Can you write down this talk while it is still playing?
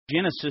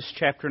Genesis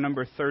chapter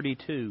number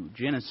 32.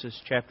 Genesis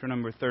chapter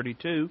number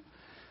 32.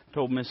 I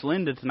told Miss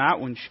Linda tonight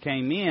when she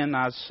came in,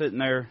 I was sitting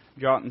there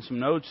jotting some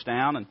notes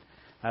down,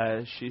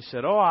 and she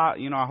said, I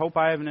hope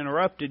I haven't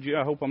interrupted you.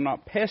 I hope I'm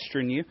not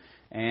pestering you.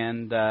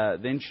 And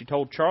then she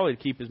told Charlie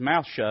to keep his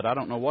mouth shut. I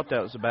don't know what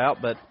that was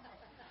about, but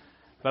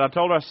I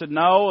told her, I said,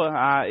 no,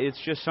 it's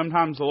just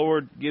sometimes the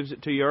Lord gives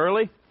it to you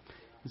early,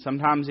 and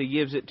sometimes He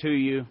gives it to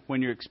you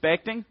when you're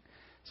expecting.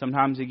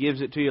 Sometimes He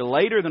gives it to you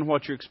later than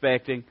what you're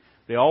expecting.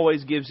 He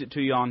always gives it to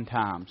you on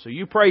time. So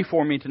you pray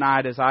for me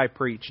tonight as I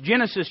preach.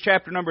 Genesis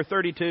chapter number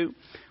 32.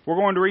 We're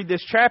going to read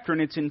this chapter in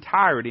its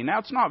entirety. Now,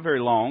 it's not very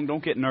long.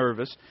 Don't get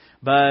nervous.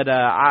 But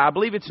I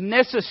believe it's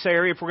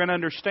necessary if we're going to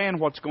understand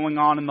what's going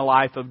on in the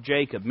life of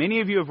Jacob. Many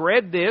of you have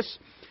read this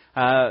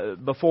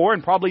before,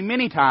 and probably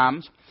many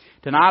times.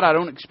 Tonight, I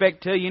don't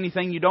expect to tell you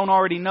anything you don't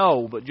already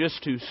know, but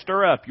just to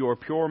stir up your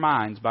pure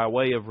minds by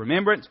way of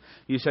remembrance.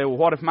 You say, well,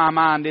 what if my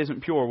mind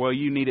isn't pure? Well,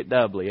 you need it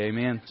doubly.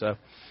 Amen? So,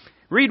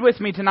 read with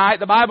me tonight.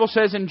 The Bible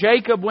says, and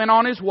Jacob went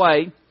on his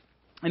way,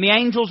 and the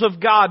angels of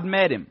God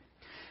met him.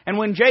 And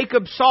when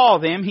Jacob saw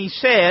them, he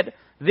said,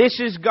 this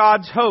is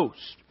God's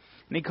host.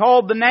 And he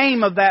called the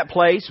name of that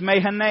place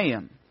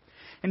Mahanaim.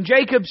 And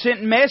Jacob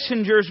sent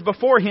messengers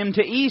before him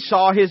to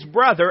Esau his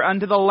brother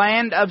unto the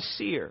land of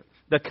Seir,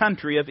 the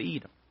country of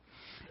Edom.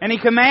 And he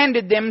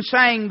commanded them,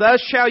 saying,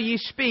 thus shall ye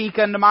speak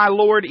unto my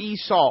lord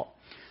Esau.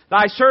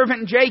 Thy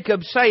servant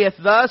Jacob saith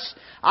thus,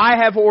 I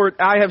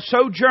have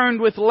sojourned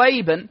with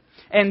Laban,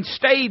 and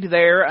stayed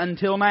there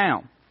until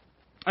now.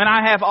 And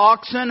I have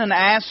oxen and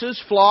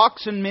asses,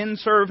 flocks and men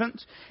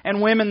servants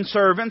and women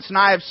servants, and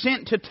I have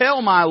sent to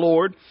tell my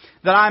Lord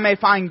that I may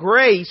find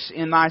grace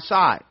in thy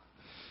sight.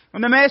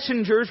 And the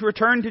messengers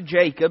returned to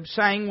Jacob,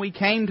 saying, we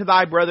came to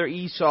thy brother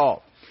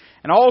Esau,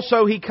 and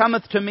also he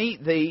cometh to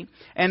meet thee,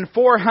 and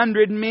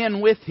 400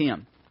 men with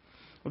him.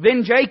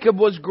 Then Jacob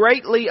was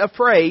greatly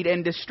afraid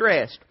and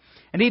distressed.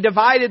 And he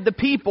divided the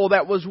people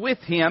that was with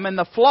him, and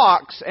the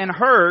flocks and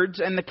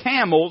herds and the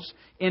camels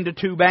into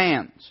two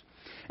bands.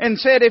 And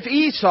said, if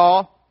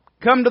Esau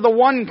come to the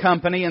one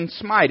company and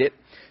smite it,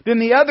 then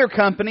the other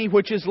company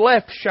which is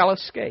left shall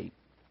escape.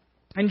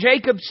 And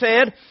Jacob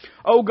said,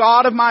 O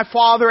God of my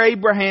father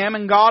Abraham,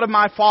 and God of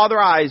my father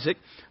Isaac,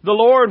 the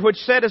Lord which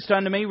saidest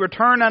unto me,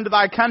 return unto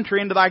thy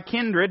country and to thy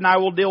kindred, and I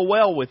will deal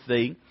well with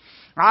thee.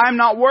 I am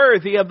not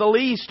worthy of the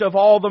least of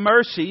all the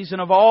mercies and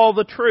of all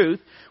the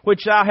truth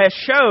which thou hast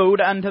showed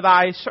unto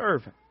thy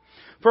servant.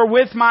 For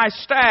with my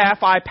staff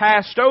I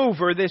passed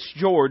over this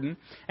Jordan,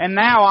 and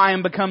now I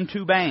am become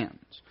two bands.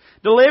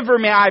 Deliver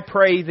me, I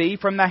pray thee,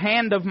 from the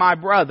hand of my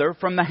brother,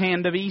 from the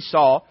hand of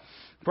Esau,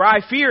 for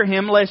I fear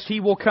him, lest he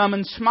will come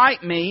and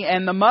smite me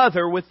and the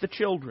mother with the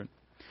children.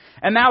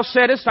 And thou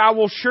saidest, I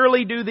will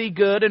surely do thee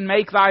good, and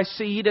make thy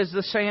seed as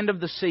the sand of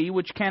the sea,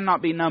 which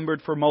cannot be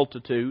numbered for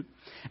multitude.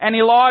 And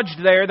he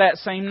lodged there that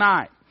same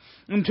night,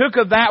 and took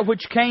of that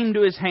which came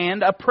to his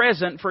hand a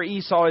present for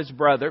Esau his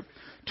brother,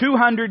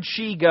 200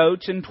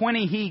 she-goats and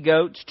 20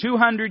 he-goats,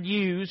 200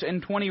 ewes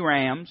and 20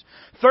 rams,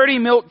 30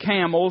 milk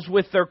camels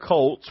with their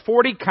colts,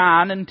 40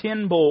 kine and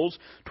 10 bulls,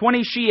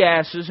 20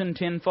 she-asses and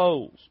 10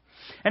 foals.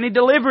 And he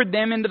delivered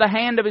them into the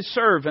hand of his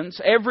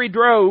servants, every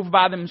drove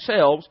by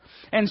themselves,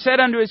 and said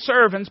unto his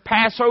servants,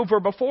 pass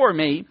over before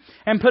me,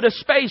 and put a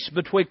space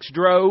betwixt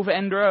drove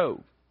and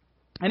drove.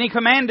 And he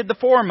commanded the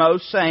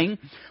foremost, saying,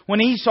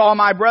 when Esau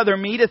my brother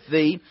meeteth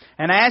thee,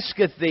 and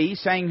asketh thee,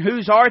 saying,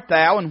 whose art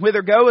thou, and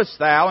whither goest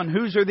thou, and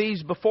whose are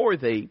these before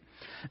thee?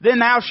 Then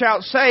thou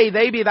shalt say,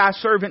 they be thy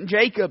servant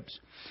Jacob's.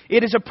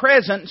 It is a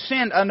present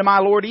sent unto my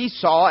lord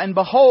Esau, and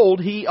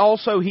behold, he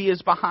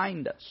is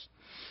behind us.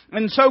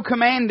 And so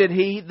commanded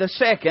he the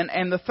second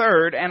and the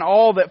third, and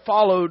all that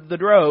followed the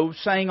drove,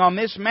 saying, on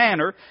this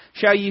manner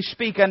shall ye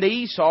speak unto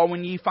Esau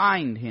when ye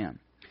find him.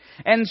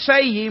 And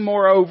say ye,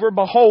 moreover,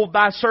 behold,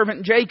 thy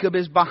servant Jacob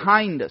is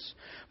behind us.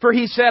 For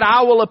he said,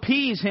 I will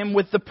appease him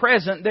with the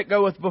present that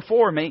goeth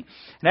before me,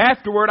 and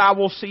afterward I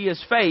will see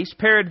his face.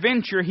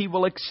 Peradventure he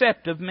will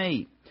accept of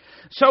me.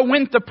 So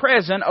went the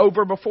present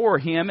over before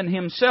him, and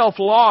himself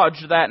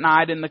lodged that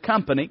night in the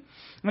company.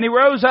 And he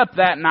rose up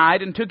that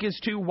night, and took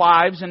his 2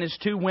 wives, and his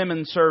 2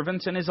 women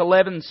servants, and his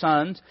 11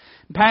 sons,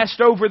 and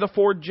passed over the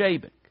ford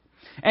Jabbok.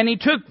 And he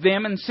took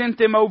them, and sent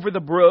them over the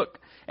brook,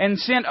 and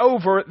sent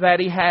over that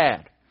he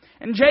had.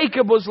 And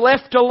Jacob was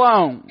left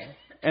alone,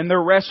 and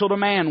there wrestled a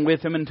man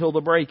with him until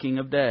the breaking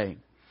of day.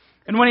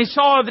 And when he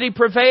saw that he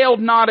prevailed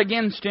not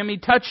against him, he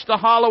touched the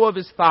hollow of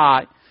his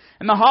thigh,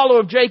 and the hollow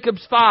of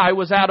Jacob's thigh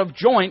was out of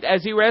joint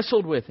as he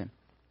wrestled with him.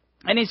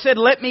 And he said,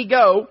 let me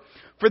go,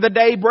 for the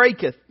day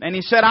breaketh. And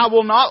he said, I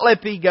will not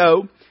let thee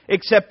go,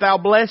 except thou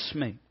bless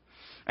me.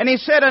 And he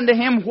said unto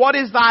him, what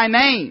is thy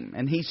name?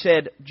 And he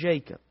said,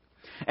 Jacob.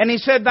 And he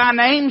said, thy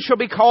name shall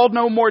be called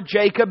no more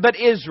Jacob, but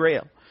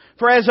Israel.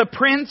 For as a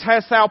prince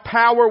hast thou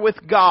power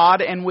with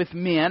God and with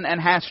men,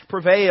 and hast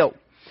prevailed.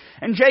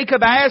 And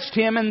Jacob asked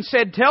him and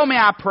said, tell me,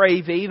 I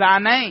pray thee, thy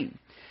name.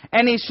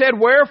 And he said,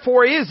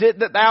 wherefore is it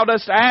that thou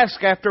dost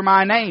ask after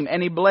my name?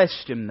 And he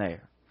blessed him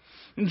there.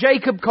 And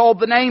Jacob called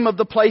the name of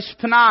the place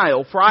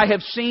Peniel, for I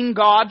have seen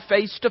God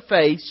face to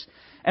face,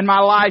 and my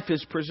life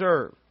is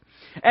preserved.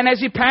 And as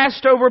he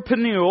passed over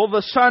Peniel,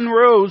 the sun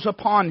rose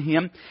upon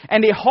him,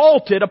 and he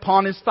halted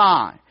upon his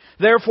thigh.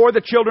 Therefore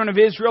the children of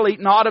Israel eat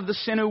not of the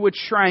sinew which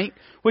shrank,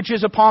 which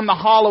is upon the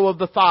hollow of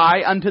the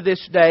thigh unto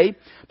this day,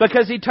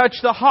 because he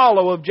touched the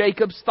hollow of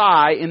Jacob's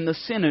thigh in the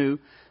sinew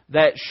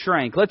that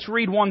shrank. Let's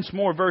read once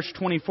more verse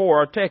 24.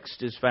 Our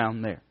text is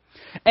found there.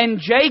 And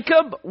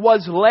Jacob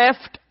was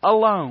left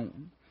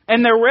alone,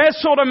 and there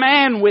wrestled a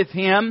man with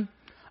him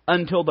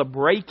until the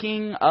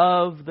breaking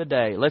of the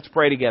day. Let's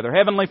pray together.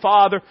 Heavenly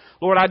Father,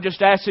 Lord, I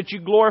just ask that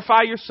you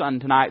glorify your Son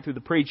tonight through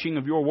the preaching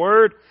of your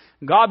Word.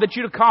 God, that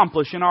you'd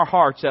accomplish in our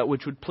hearts that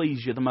which would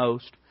please you the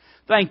most.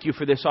 Thank you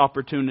for this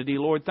opportunity,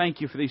 Lord.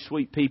 Thank you for these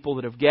sweet people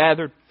that have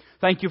gathered.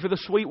 Thank you for the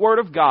sweet Word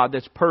of God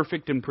that's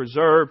perfect and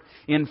preserved,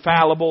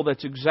 infallible,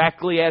 that's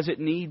exactly as it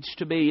needs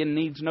to be and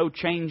needs no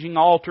changing,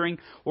 altering,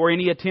 or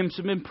any attempts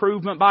of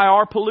improvement by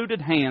our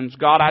polluted hands.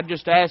 God, I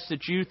just ask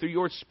that you, through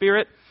your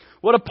Spirit,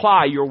 would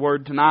apply your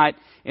Word tonight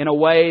in a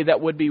way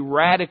that would be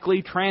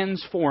radically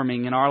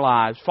transforming in our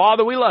lives.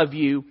 Father, we love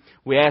you.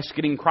 We ask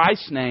it in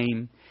Christ's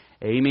name.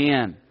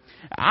 Amen.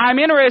 I'm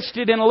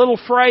interested in a little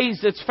phrase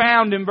that's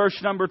found in verse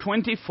number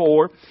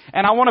 24,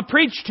 and I want to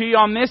preach to you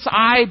on this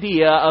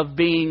idea of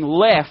being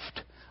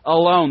left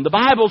alone. The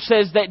Bible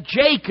says that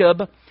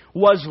Jacob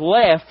was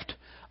left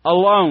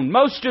alone.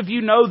 Most of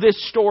you know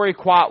this story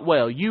quite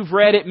well. You've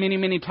read it many,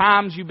 many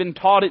times. You've been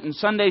taught it in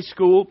Sunday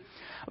school.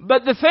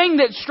 But the thing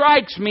that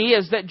strikes me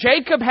is that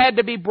Jacob had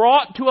to be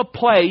brought to a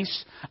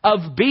place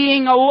of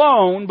being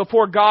alone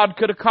before God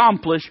could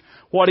accomplish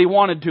what He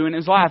wanted to in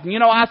his life.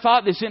 And I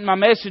thought this in my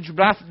message,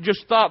 but I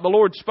just thought the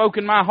Lord spoke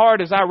in my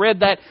heart as I read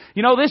that.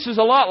 This is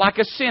a lot like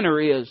a sinner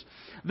is.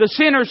 The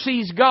sinner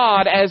sees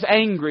God as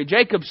angry.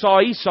 Jacob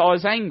saw Esau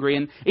as angry.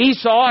 And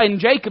Esau, in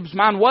Jacob's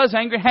mind, was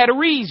angry, had a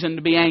reason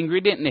to be angry,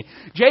 didn't he?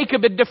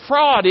 Jacob had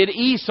defrauded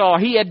Esau.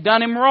 He had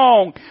done him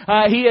wrong.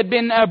 He had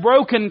been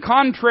broken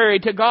contrary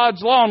to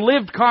God's law and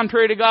lived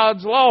contrary to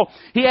God's law.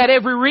 He had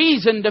every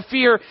reason to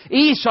fear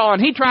Esau.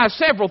 And he tries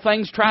several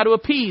things to try to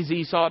appease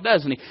Esau,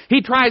 doesn't he?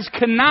 He tries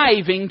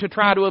conniving to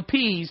try to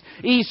appease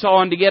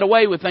Esau and to get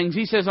away with things.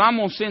 He says, I'm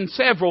going to send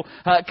several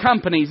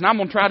companies and I'm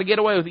going to try to get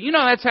away with it.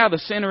 That's how the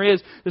sinner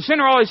is. The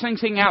sinner always thinks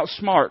he can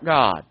outsmart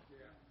God.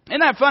 Isn't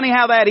that funny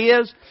how that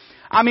is?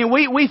 I mean,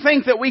 we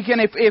think that we can,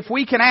 if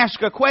we can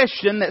ask a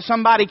question that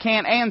somebody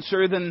can't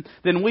answer, then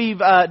we've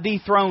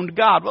dethroned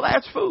God. Well,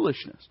 that's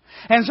foolishness.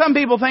 And some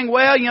people think,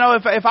 well,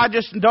 if I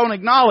just don't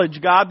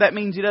acknowledge God, that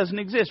means He doesn't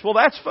exist. Well,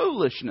 that's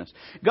foolishness.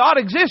 God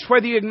exists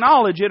whether you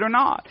acknowledge it or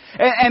not.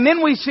 And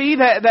then we see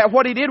that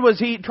what He did was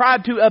He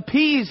tried to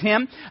appease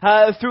him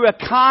through a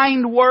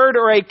kind word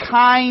or a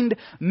kind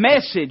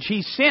message.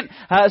 He sent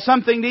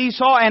something to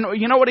Esau, and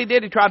you know what He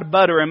did? He tried to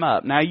butter him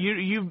up. Now,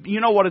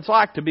 you know what it's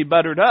like to be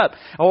buttered up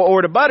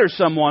or to butter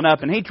someone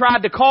up. And he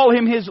tried to call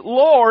him his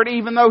Lord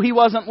even though he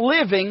wasn't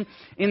living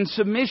in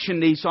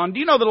submission to Esau. And do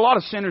you know that a lot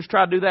of sinners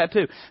try to do that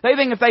too? They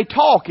think if they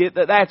talk it,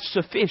 that's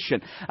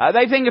sufficient.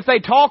 They think if they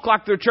talk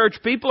like they're church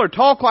people or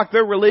talk like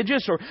they're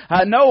religious or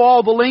know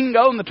all the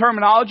lingo and the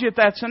terminology,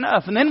 that's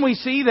enough. And then we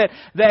see that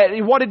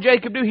what did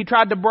Jacob do? He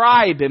tried to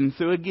bribe him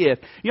through a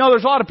gift.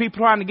 There's a lot of people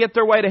trying to get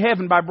their way to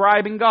heaven by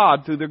bribing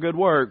God through their good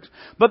works.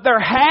 But there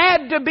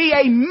had to be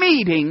a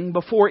meeting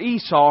before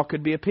Esau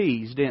could be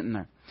appeased, didn't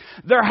there?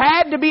 There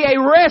had to be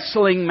a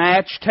wrestling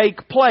match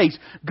take place.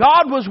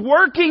 God was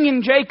working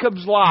in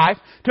Jacob's life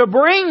to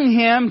bring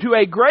him to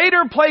a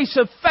greater place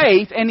of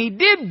faith, and He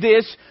did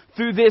this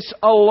through this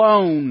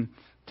alone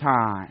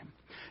time.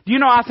 Do you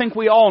know, I think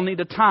we all need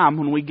a time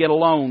when we get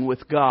alone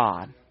with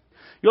God.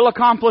 You'll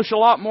accomplish a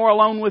lot more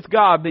alone with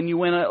God than you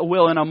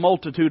will in a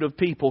multitude of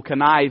people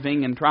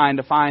conniving and trying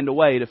to find a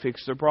way to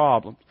fix their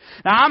problems.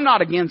 Now, I'm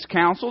not against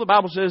counsel. The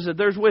Bible says that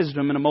there's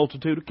wisdom in a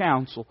multitude of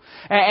counsel.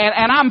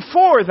 And I'm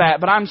for that,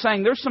 but I'm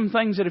saying there's some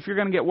things that if you're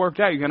going to get worked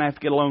out, you're going to have to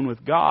get alone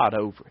with God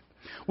over it.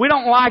 We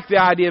don't like the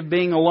idea of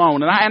being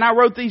alone. And I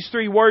wrote these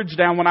 3 words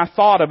down when I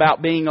thought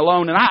about being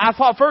alone. And I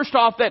thought first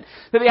off that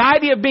the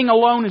idea of being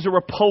alone is a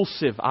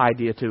repulsive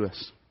idea to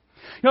us.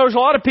 There's a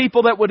lot of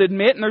people that would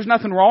admit, and there's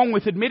nothing wrong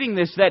with admitting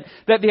this, that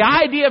the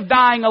idea of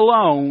dying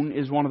alone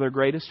is one of their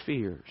greatest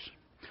fears.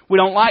 We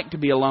don't like to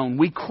be alone.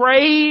 We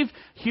crave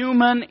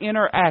human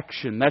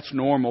interaction. That's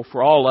normal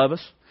for all of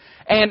us.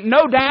 And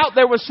no doubt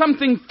there was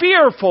something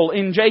fearful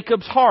in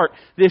Jacob's heart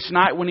this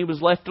night when he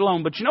was left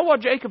alone. But you know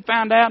what Jacob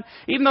found out?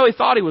 Even though he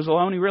thought he was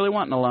alone, he really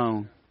wasn't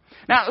alone.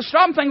 Now,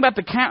 stop and think about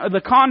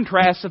the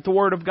contrast that the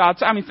Word of God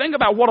says. I mean, think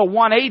about what a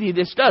 180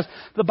 this does.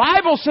 The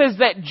Bible says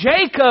that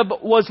Jacob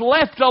was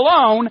left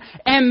alone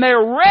and there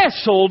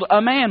wrestled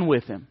a man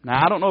with him.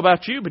 Now, I don't know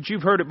about you, but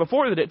you've heard it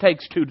before that it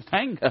takes 2 to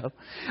tango.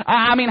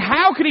 I mean,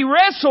 how could he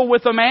wrestle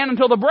with a man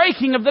until the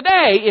breaking of the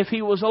day if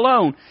he was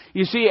alone?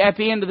 You see, at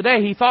the end of the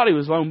day, he thought he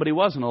was alone, but he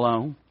wasn't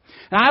alone.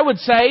 Now, I would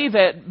say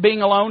that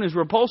being alone is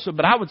repulsive,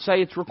 but I would say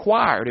it's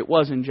required. It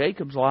was in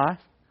Jacob's life.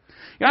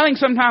 You know, I think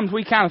sometimes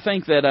we kind of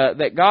think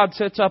that God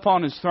sits up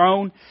on His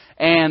throne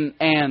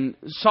and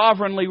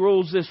sovereignly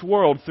rules this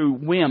world through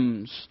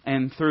whims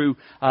and through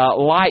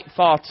light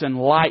thoughts and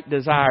light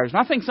desires.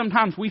 And I think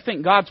sometimes we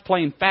think God's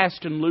playing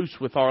fast and loose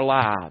with our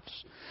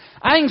lives.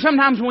 I think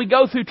sometimes when we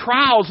go through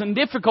trials and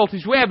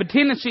difficulties, we have a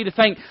tendency to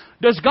think,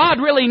 does God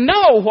really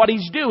know what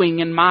He's doing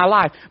in my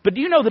life? But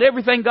do you know that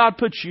everything God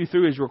puts you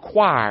through is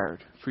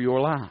required for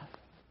your life?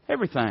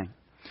 Everything.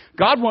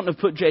 God wouldn't have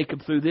put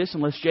Jacob through this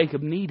unless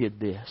Jacob needed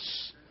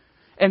this.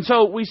 And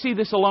so we see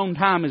this alone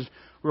time is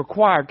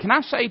required. Can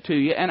I say to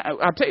you, and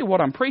I'll tell you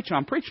what I'm preaching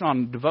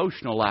on a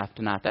devotional life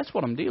tonight. That's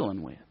what I'm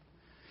dealing with.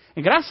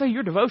 And can I say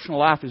your devotional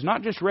life is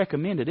not just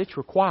recommended, it's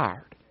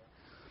required.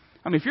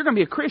 I mean, if you're going to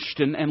be a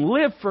Christian and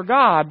live for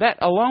God, that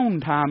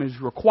alone time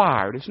is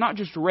required. It's not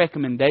just a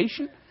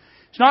recommendation.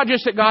 It's not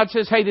just that God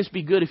says, hey, this would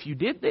be good if you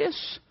did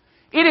this.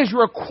 It is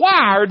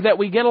required that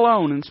we get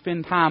alone and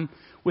spend time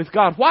with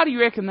God. Why do you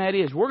reckon that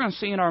is? We're going to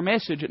see in our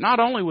message that not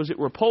only was it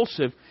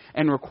repulsive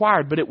and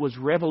required, but it was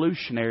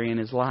revolutionary in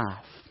his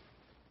life.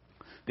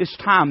 This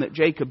time that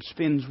Jacob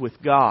spends with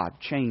God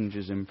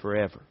changes him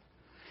forever.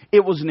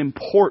 It was an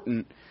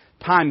important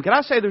time. Can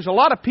I say there's a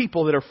lot of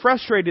people that are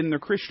frustrated in their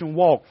Christian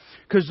walk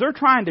because they're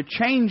trying to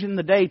change in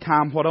the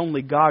daytime what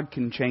only God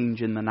can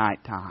change in the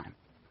nighttime.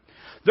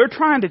 They're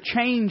trying to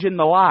change in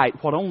the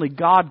light what only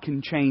God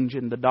can change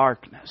in the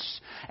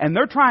darkness. And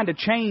they're trying to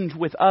change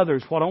with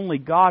others what only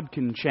God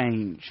can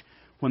change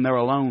when they're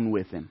alone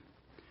with Him.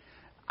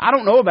 I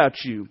don't know about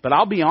you, but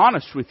I'll be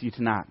honest with you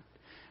tonight.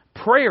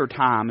 Prayer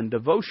time and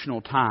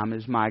devotional time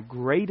is my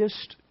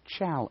greatest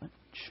challenge.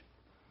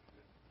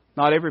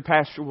 Not every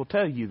pastor will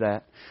tell you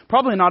that.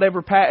 Probably not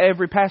every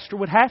pastor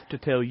would have to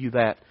tell you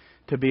that,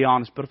 to be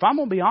honest. But if I'm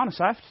going to be honest,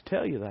 I have to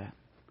tell you that.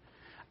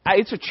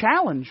 It's a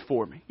challenge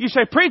for me. You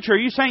say, preacher, are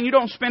you saying you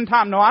don't spend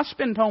time? No, I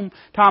spend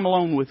time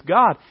alone with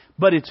God.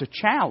 But it's a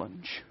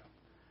challenge.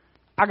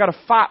 I got to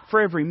fight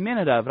for every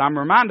minute of it. I'm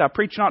reminded, I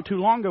preached not too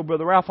long ago,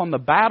 Brother Ralph, on the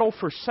battle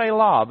for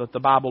Selah that the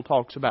Bible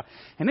talks about.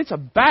 And it's a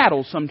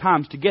battle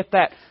sometimes to get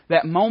that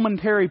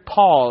momentary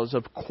pause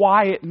of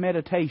quiet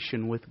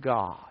meditation with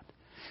God.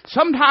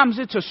 Sometimes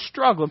it's a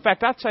struggle. In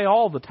fact, I'd say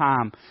all the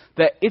time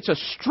that it's a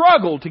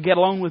struggle to get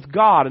alone with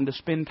God and to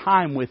spend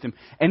time with Him.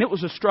 And it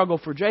was a struggle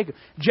for Jacob.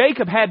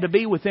 Jacob had to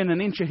be within an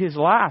inch of his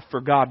life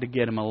for God to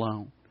get him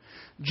alone.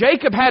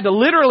 Jacob had to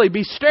literally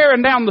be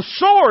staring down the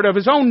sword of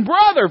his own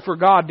brother for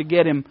God to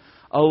get him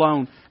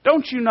alone.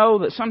 Don't you know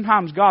that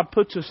sometimes God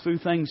puts us through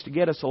things to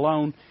get us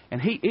alone,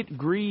 and it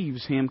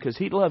grieves Him because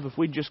He'd love if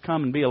we'd just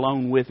come and be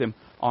alone with Him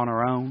on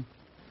our own?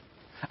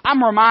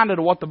 I'm reminded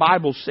of what the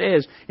Bible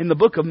says in the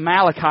book of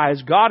Malachi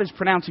as God is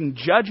pronouncing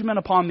judgment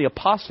upon the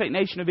apostate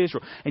nation of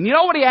Israel. And you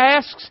know what He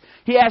asks?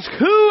 He asks,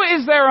 who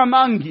is there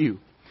among you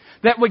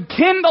that would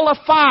kindle a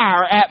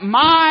fire at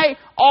my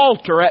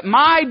altar, at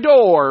my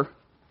door,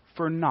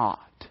 for naught?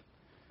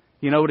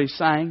 You know what He's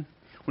saying?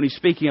 When He's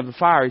speaking of the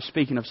fire, He's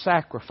speaking of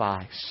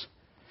sacrifice.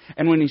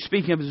 And when He's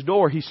speaking of His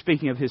door, He's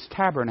speaking of His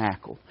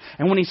tabernacle.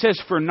 And when He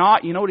says for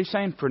naught, you know what He's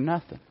saying? For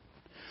nothing.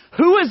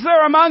 Who is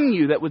there among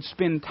you that would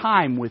spend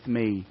time with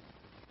me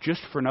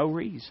just for no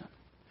reason?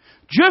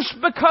 Just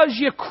because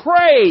you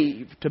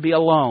crave to be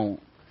alone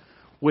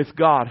with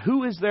God.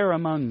 Who is there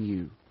among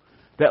you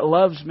that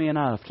loves me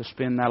enough to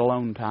spend that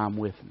alone time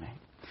with me?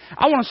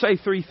 I want to say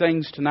three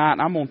things tonight,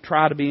 and I'm going to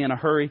try to be in a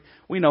hurry.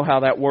 We know how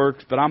that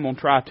works, but I'm going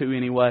to try to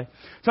anyway.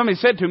 Somebody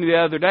said to me the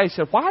other day,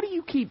 said, why do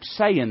you keep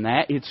saying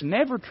that? It's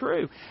never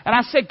true. And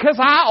I said, because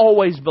I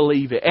always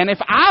believe it. And if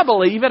I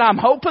believe it, I'm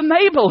hoping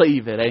they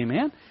believe it.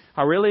 Amen?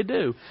 I really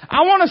do.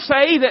 I want to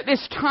say that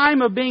this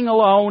time of being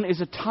alone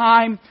is a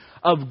time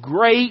of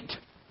great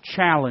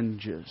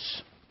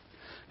challenges.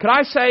 Could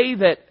I say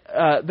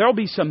that there'll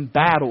be some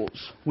battles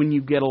when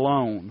you get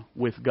alone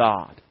with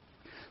God?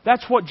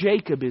 That's what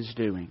Jacob is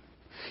doing.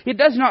 It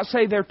does not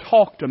say there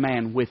talked a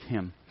man with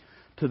him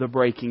to the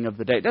breaking of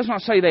the day. It does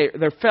not say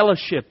there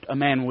fellowshipped a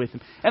man with him.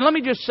 And let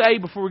me just say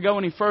before we go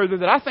any further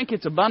that I think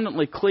it's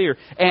abundantly clear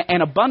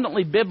and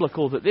abundantly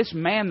biblical that this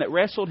man that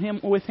wrestled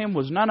with him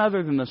was none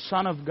other than the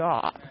Son of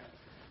God.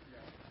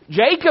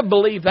 Jacob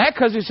believed that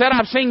because he said,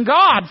 I've seen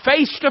God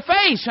face to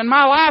face and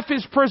my life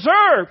is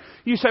preserved.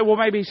 You say, well,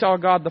 maybe he saw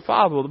God the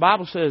Father. Well, the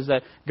Bible says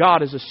that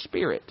God is a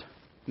spirit.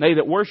 They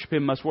that worship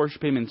Him must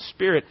worship Him in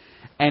spirit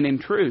and in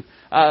truth.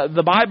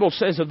 The Bible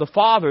says of the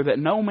Father that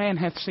no man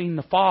hath seen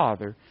the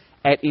Father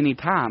at any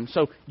time.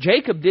 So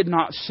Jacob did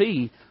not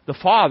see the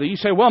Father. You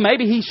say, well,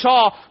 maybe he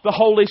saw the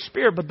Holy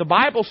Spirit. But the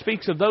Bible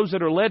speaks of those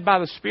that are led by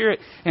the Spirit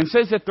and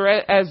says that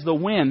they're as the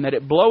wind, that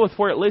it bloweth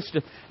where it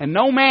listeth, and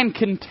no man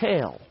can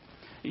tell.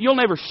 You'll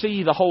never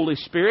see the Holy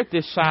Spirit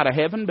this side of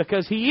heaven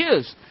because He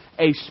is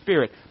a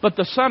Spirit. But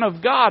the Son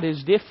of God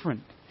is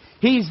different.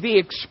 He's the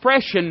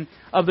expression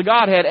of the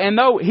Godhead. And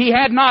though He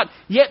had not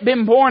yet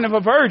been born of a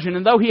virgin,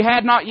 and though He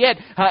had not yet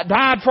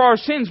died for our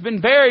sins,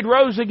 been buried,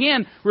 rose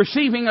again,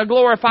 receiving a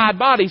glorified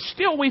body,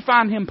 still we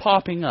find Him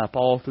popping up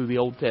all through the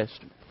Old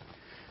Testament.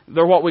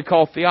 They're what we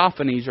call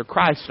theophanies or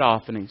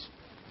Christophanies.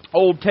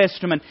 Old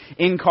Testament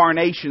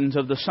incarnations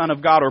of the Son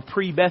of God, or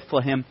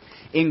pre-Bethlehem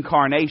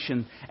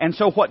incarnation. And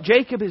so what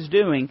Jacob is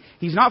doing,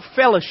 he's not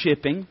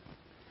fellowshipping.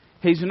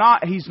 He's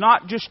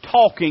not just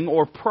talking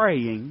or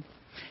praying.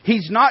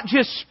 He's not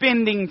just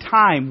spending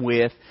time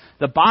with.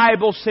 The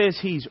Bible says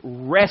he's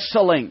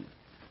wrestling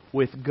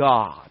with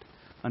God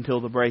until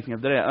the breaking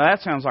of the day.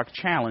 That sounds like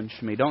a challenge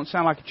to me. Don't it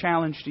sound like a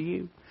challenge to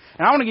you?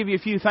 And I want to give you a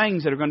few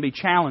things that are going to be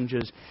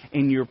challenges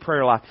in your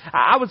prayer life.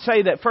 I would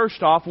say that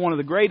first off, one of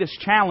the greatest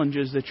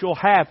challenges that you'll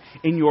have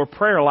in your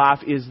prayer life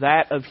is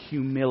that of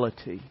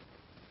humility.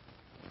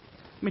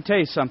 Let me tell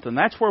you something.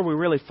 That's where we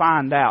really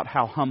find out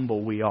how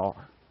humble we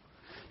are.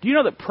 Do you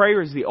know that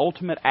prayer is the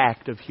ultimate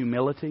act of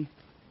humility?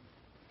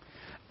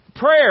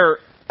 Prayer,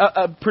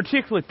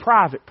 particularly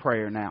private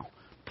prayer now,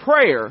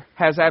 prayer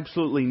has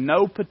absolutely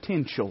no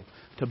potential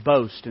to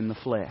boast in the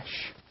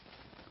flesh.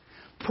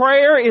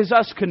 Prayer is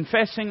us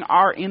confessing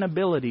our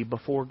inability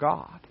before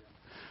God.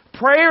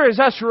 Prayer is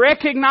us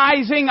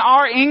recognizing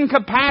our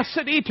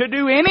incapacity to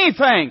do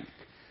anything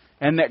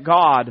and that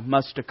God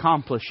must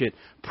accomplish it.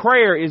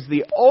 Prayer is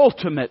the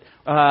ultimate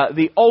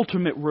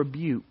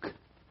rebuke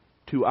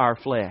to our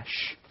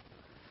flesh.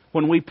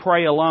 When we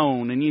pray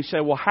alone, and you say,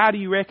 well, how do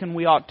you reckon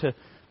we ought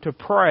to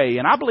pray?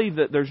 And I believe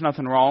that there's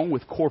nothing wrong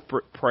with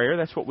corporate prayer.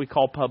 That's what we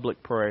call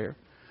public prayer.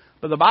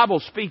 But the Bible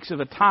speaks of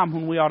a time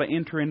when we ought to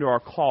enter into our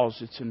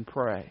closets and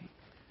pray.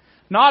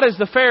 Not as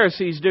the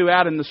Pharisees do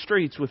out in the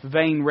streets with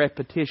vain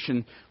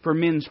repetition for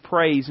men's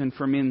praise and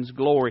for men's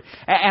glory.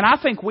 And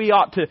I think we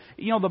ought to,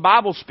 the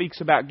Bible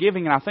speaks about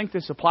giving, and I think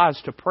this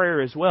applies to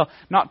prayer as well,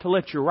 not to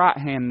let your right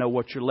hand know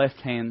what your left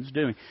hand's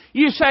doing.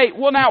 You say,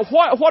 well now,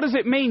 what does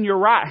it mean, your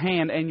right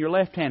hand and your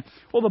left hand?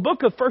 Well, the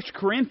book of 1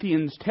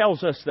 Corinthians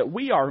tells us that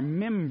we are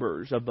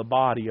members of the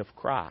body of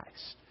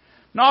Christ.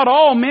 Not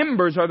all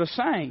members are the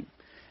same.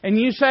 And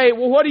you say,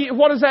 well,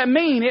 what does that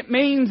mean? It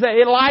means that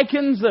it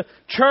likens the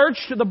church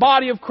to the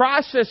body of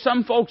Christ. Says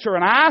some folks are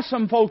an eye,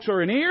 some folks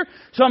are an ear,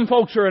 some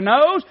folks are a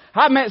nose.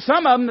 I've met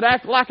some of them that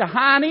act like a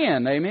hind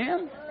end.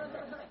 Amen?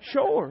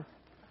 Sure.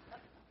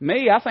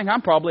 Me, I think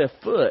I'm probably a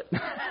foot.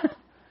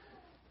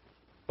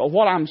 But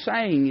what I'm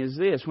saying is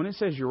this. When it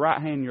says your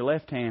right hand and your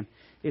left hand,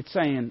 it's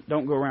saying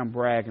don't go around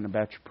bragging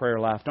about your prayer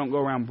life. Don't go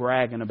around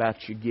bragging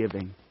about your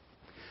giving.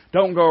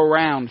 Don't go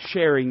around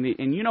sharing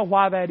and you know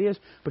why that is?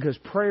 Because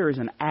prayer is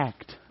an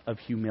act of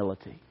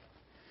humility.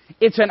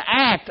 It's an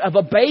act of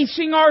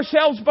abasing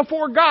ourselves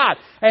before God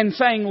and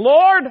saying,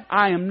 Lord,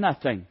 I am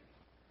nothing.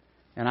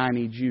 And I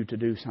need you to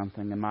do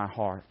something in my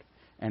heart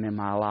and in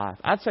my life.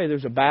 I'd say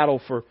there's a battle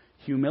for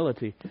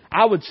humility.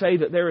 I would say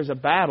that there is a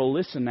battle,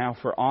 listen now,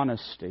 for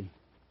honesty.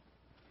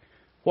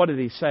 What did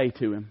he say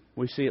to him?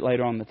 We see it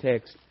later on in the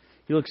text.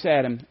 He looks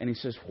at him and he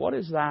says, what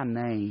is thy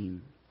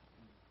name?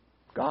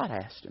 God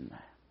asked him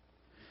that.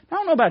 I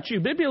don't know about you,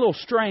 but it'd be a little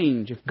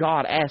strange if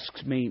God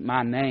asks me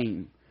my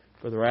name,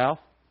 Brother Ralph.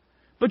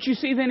 But you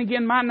see, then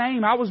again, my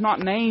name, I was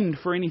not named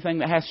for anything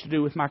that has to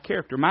do with my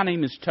character. My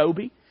name is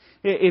Toby.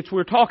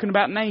 We're talking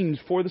about names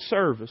for the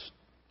service.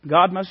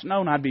 God must have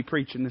known I'd be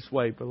preaching this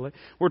way, brother.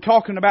 We're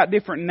talking about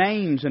different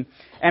names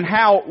and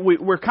how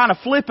we're kind of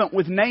flippant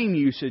with name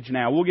usage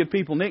now. We'll give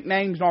people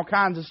nicknames and all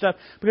kinds of stuff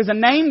because a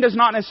name does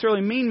not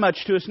necessarily mean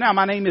much to us now.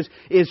 My name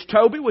is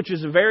Toby, which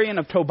is a variant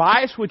of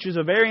Tobias, which is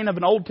a variant of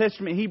an Old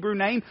Testament Hebrew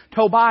name,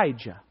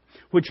 Tobijah,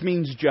 which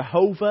means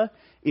Jehovah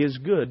is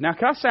good. Now,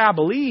 can I say I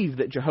believe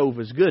that Jehovah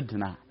is good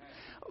tonight?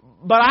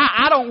 But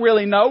I don't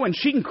really know, and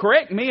she can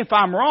correct me if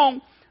I'm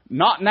wrong.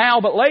 Not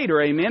now, but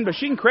later, amen. But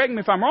she can correct me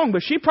if I'm wrong.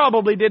 But she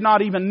probably did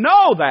not even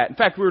know that. In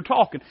fact, we were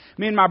talking.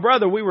 Me and my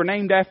brother, we were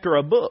named after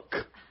a book.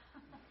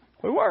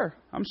 We were.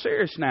 I'm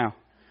serious now.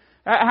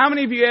 How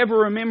many of you ever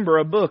remember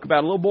a book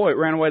about a little boy that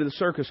ran away to the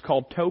circus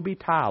called Toby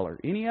Tyler?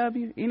 Any of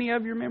you? Any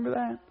of you remember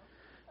that?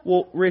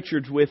 Well,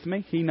 Richard's with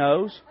me. He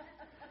knows.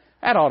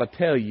 That ought to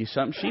tell you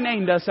something. She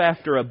named us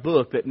after a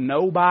book that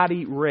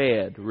nobody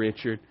read,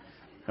 Richard.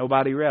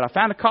 Nobody read. I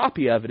found a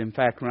copy of it, in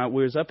fact, when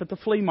we was up at the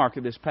flea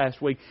market this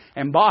past week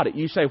and bought it.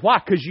 You say,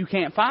 why? Because you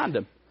can't find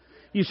them.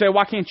 You say,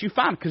 why can't you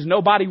find them? Because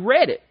nobody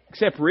read it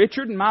except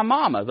Richard and my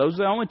mama. Those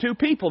are the only two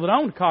people that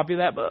owned a copy of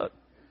that book.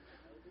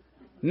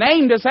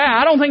 Named us that.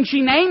 I don't think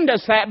she named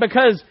us that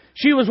because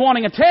she was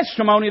wanting a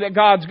testimony that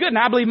God's good. And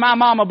I believe my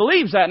mama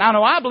believes that. And I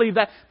know I believe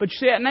that. But you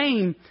see, that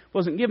name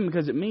wasn't given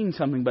because it means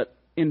something. But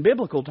in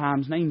biblical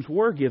times, names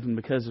were given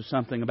because of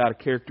something about a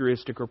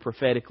characteristic or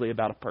prophetically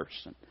about a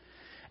person.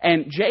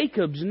 And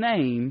Jacob's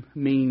name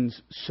means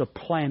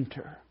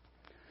supplanter,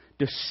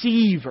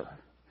 deceiver,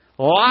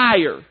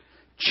 liar,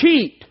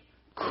 cheat,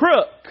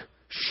 crook,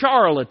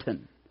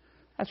 charlatan.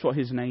 That's what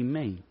his name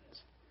means.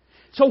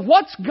 So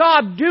what's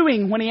God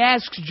doing when He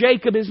asks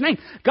Jacob his name?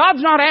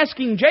 God's not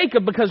asking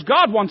Jacob because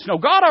God wants to know.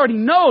 God already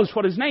knows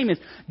what his name is.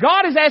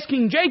 God is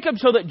asking Jacob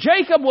so that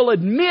Jacob will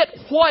admit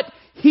what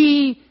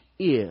he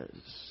is.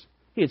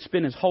 He had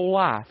spent his whole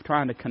life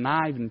trying to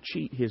connive and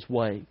cheat his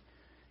way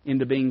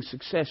into being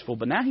successful.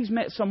 But now he's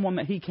met someone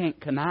that he can't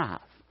connive.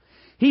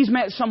 He's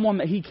met someone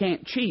that he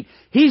can't cheat.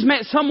 He's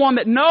met someone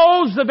that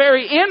knows the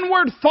very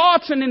inward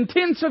thoughts and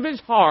intents of his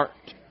heart.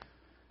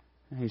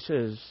 And he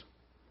says,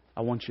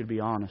 I want you to be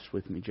honest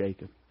with me,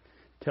 Jacob.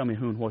 Tell me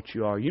who and what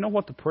you are. You know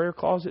what the prayer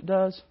closet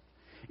does?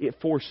 It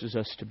forces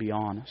us to be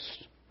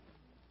honest.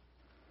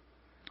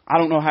 I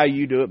don't know how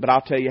you do it, but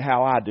I'll tell you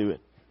how I do it.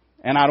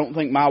 And I don't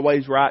think my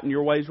way's right and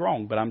your way's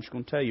wrong, but I'm just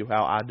going to tell you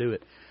how I do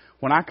it.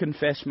 When I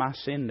confess my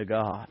sin to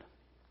God,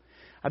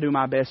 I do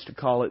my best to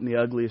call it in the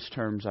ugliest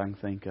terms I can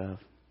think of.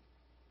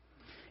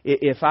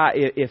 If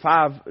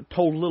I've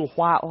told a little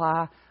white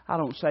lie, I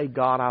don't say,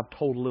 God, I've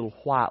told a little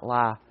white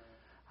lie.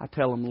 I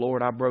tell Him,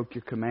 Lord, I broke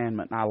Your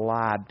commandment and I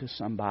lied to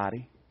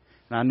somebody.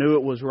 And I knew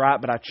it was right,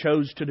 but I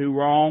chose to do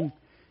wrong.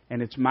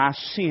 And it's my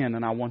sin,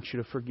 and I want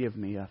You to forgive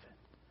me of it.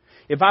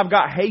 If I've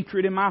got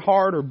hatred in my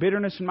heart or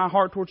bitterness in my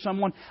heart towards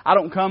someone, I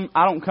don't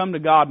come to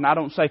God and I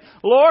don't say,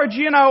 Lord,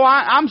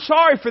 I'm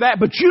sorry for that,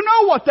 but you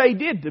know what they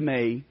did to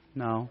me.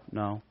 No.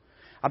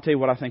 I'll tell you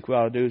what I think we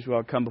ought to do is we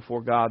ought to come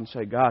before God and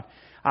say, God,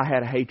 I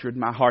had a hatred in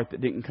my heart that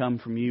didn't come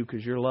from You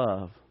because You're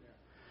love.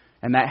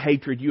 And that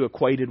hatred You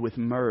equated with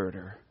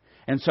murder.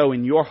 And so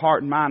in Your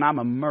heart and mind, I'm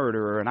a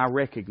murderer and I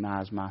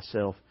recognize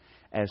myself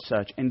as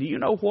such. And do you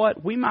know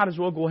what? We might as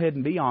well go ahead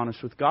and be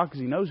honest with God because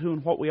He knows who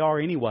and what we are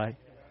anyway.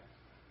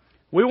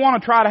 We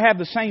want to try to have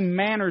the same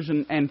manners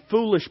and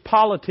foolish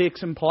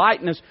politics and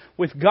politeness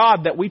with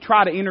God that we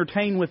try to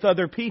entertain with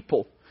other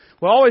people.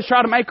 We always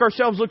try to make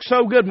ourselves look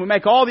so good. We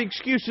make all the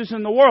excuses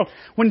in the world.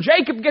 When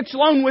Jacob gets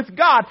alone with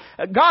God,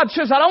 God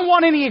says, I don't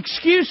want any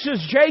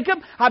excuses, Jacob.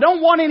 I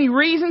don't want any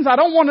reasons. I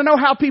don't want to know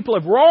how people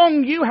have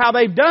wronged you, how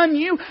they've done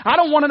you. I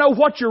don't want to know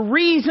what your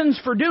reasons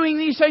for doing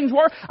these things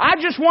were. I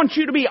just want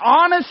you to be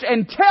honest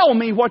and tell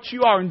me what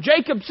you are. And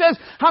Jacob says,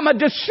 I'm a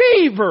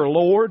deceiver,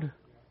 Lord.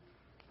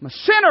 I'm a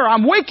sinner.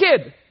 I'm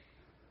wicked.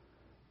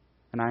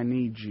 And I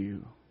need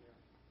You.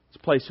 It's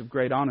a place of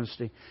great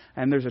honesty.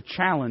 And there's a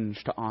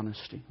challenge to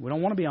honesty. We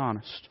don't want to be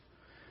honest.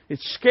 It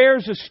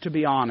scares us to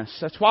be honest.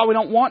 That's why we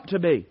don't want to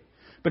be.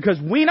 Because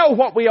we know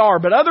what we are,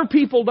 but other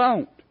people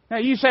don't. Now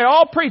you say,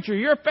 oh, preacher,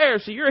 you're a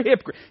Pharisee, you're a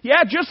hypocrite.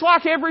 Yeah, just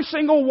like every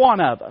single one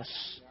of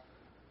us.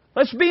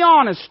 Let's be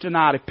honest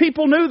tonight. If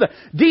people knew the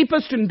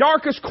deepest and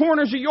darkest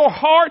corners of your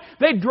heart,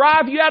 they'd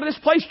drive you out of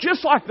this place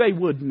just like they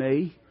would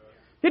me.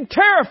 It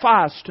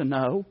terrifies to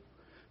know.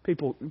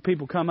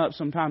 People come up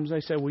sometimes, they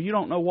say, well, you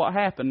don't know what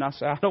happened. I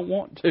say, I don't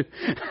want to.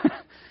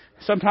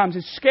 Sometimes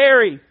it's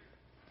scary.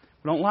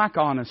 We don't like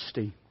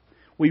honesty.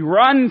 We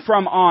run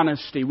from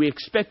honesty. We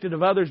expect it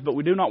of others, but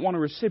we do not want to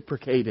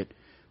reciprocate it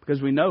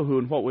because we know who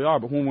and what we are.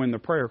 But when we're in the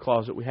prayer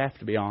closet, we have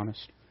to be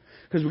honest.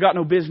 Because we've got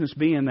no business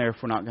being there if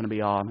we're not going to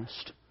be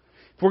honest.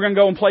 If we're going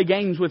to go and play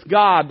games with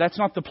God, that's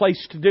not the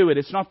place to do it.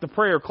 It's not the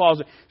prayer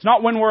closet. It's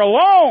not when we're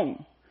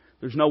alone.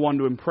 There's no one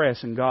to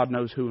impress, and God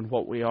knows who and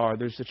what we are.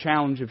 There's the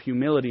challenge of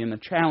humility and the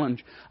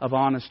challenge of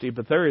honesty,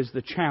 but there is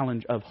the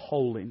challenge of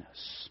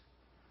holiness.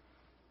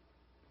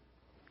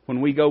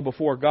 When we go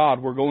before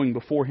God, we're going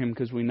before Him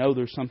because we know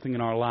there's something in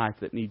our life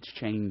that needs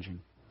changing.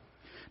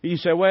 You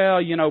say,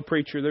 well,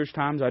 preacher, there's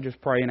times I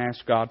just pray and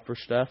ask God for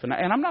stuff, and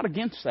I'm not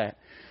against that.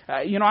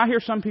 I hear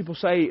some people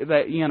say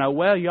that,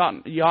 well, you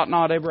ought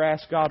not ever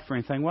ask God for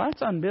anything. Well,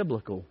 that's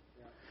unbiblical.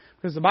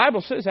 Because the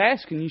Bible says,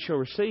 ask and you shall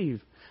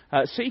receive.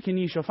 Seek and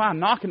ye shall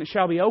find. Knock and it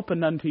shall be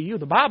opened unto you.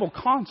 The Bible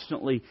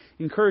constantly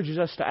encourages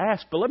us to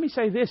ask. But let me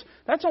say this.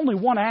 That's only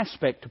one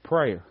aspect of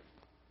prayer.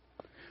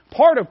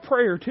 Part of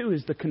prayer, too,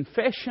 is the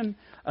confession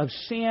of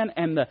sin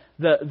and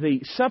the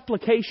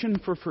supplication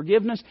for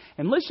forgiveness.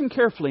 And listen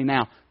carefully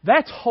now.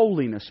 That's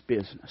holiness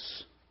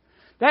business.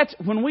 That's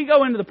when we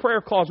go into the prayer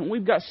closet and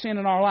we've got sin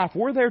in our life,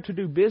 we're there to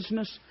do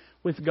business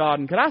with God.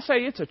 And could I say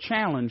it's a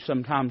challenge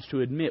sometimes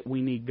to admit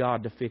we need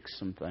God to fix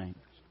some things.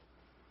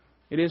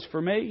 It is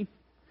for me.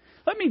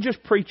 Let me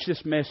just preach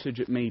this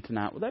message at me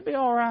tonight. Would that be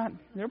all right?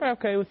 Everybody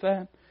okay with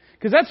that?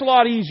 Because that's a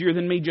lot easier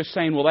than me just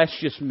saying, well, that's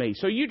just me.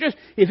 So you just,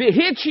 if it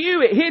hits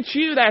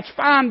you, that's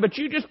fine. But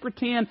you just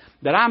pretend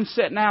that I'm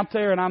sitting out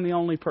there and I'm the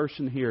only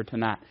person here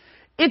tonight.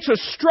 It's a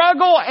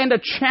struggle and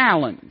a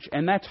challenge.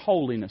 And that's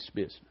holiness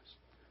business.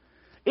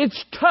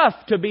 It's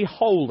tough to be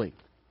holy.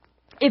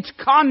 It's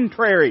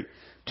contrary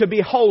to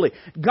be holy.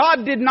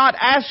 God did not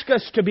ask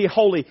us to be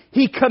holy.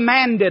 He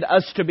commanded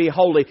us to be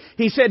holy.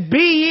 He said, be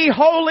ye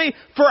holy,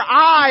 for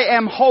I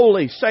am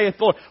holy, saith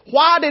the Lord.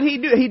 Why did He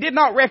do it? He did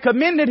not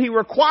recommend it. He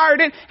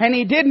required it. And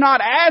He did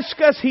not ask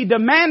us. He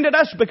demanded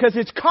us because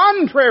it's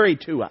contrary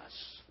to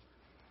us.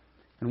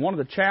 And one of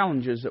the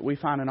challenges that we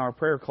find in our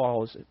prayer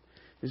closet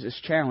is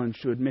this challenge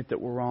to admit that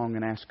we're wrong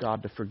and ask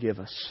God to forgive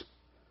us,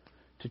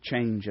 to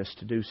change us,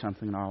 to do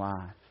something in our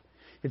life.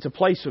 It's a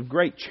place of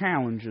great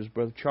challenges,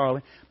 Brother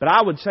Charlie. But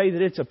I would say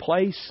that it's a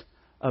place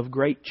of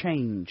great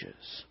changes.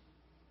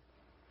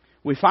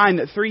 We find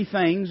that 3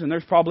 things, and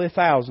there's probably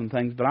 1,000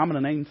 things, but I'm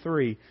going to name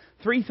 3.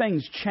 3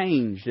 things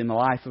changed in the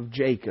life of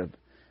Jacob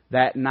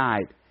that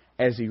night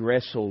as he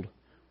wrestled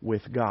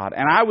with God.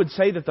 And I would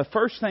say that the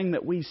first thing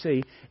that we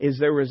see is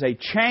there was a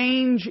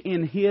change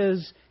in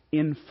his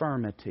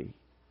infirmity.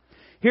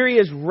 Here he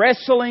is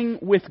wrestling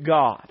with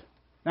God.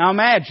 Now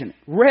imagine,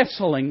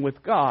 wrestling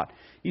with God.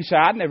 You say,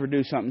 I'd never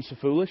do something so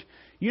foolish.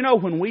 You know,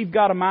 when we've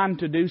got a mind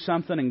to do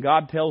something and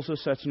God tells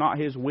us that's not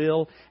His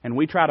will, and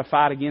we try to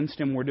fight against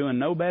Him, we're doing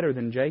no better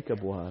than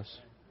Jacob was.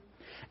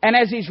 And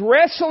as he's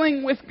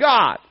wrestling with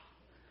God,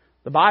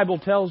 the Bible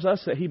tells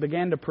us that he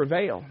began to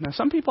prevail. Now,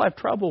 some people have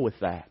trouble with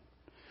that,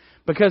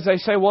 because they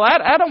say, well,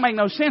 that don't make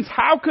no sense.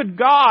 How could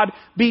God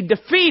be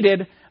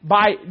defeated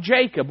by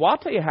Jacob? Well, I'll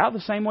tell you how, the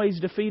same way He's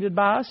defeated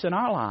by us in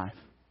our life.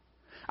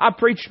 I've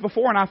preached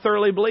before, and I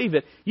thoroughly believe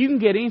it. You can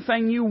get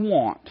anything you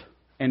want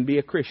and be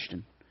a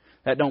Christian.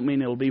 That don't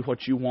mean it'll be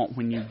what you want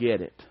when you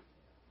get it.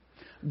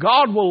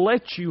 God will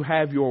let you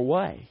have your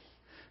way.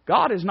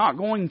 God is not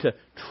going to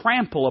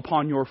trample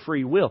upon your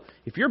free will.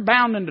 If you're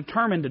bound and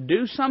determined to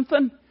do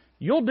something,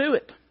 you'll do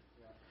it.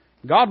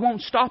 God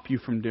won't stop you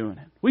from doing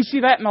it. We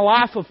see that in the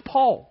life of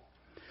Paul.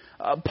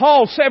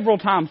 Paul, several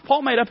times,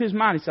 Paul made up his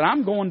mind. He said,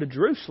 I'm going to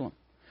Jerusalem.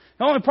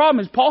 The only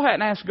problem is Paul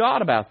hadn't asked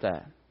God about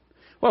that.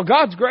 Well,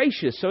 God's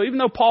gracious. So even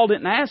though Paul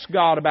didn't ask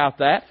God about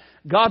that,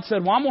 God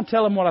said, well, I'm going to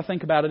tell him what I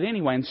think about it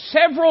anyway. And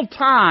several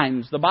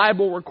times the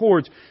Bible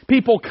records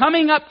people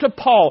coming up to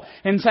Paul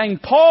and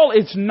saying, Paul,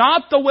 it's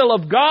not the will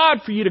of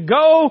God for you to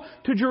go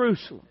to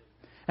Jerusalem.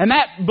 And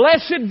that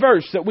blessed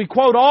verse that we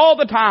quote all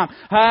the time,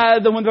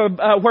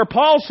 where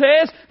Paul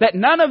says that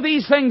none of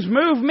these things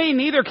move me,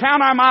 neither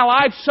count I my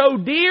life so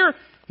dear,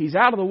 he's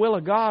out of the will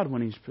of God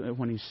when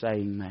he's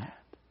saying that.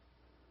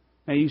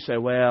 Now you say,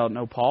 well,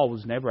 no, Paul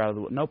was never out of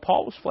the will. No,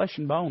 Paul was flesh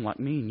and bone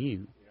like me and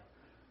you.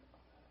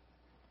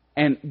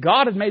 And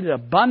God had made it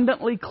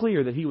abundantly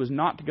clear that he was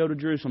not to go to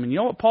Jerusalem. And you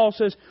know what Paul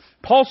says?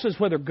 Paul says,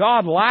 whether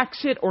God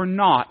likes it or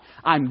not,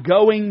 I'm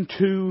going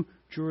to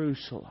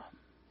Jerusalem.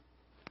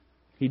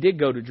 He did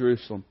go to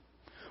Jerusalem.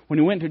 When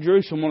he went to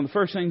Jerusalem, one of the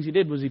first things he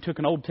did was he took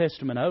an Old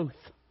Testament oath.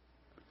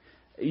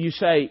 You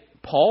say,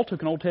 Paul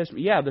took an Old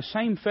Testament? Yeah, the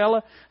same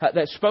fella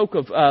that spoke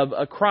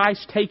of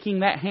Christ taking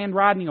that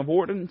handwriting of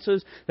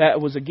ordinances that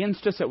was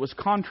against us, that was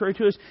contrary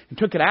to us, and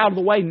took it out of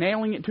the way,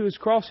 nailing it to his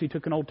cross, he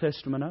took an Old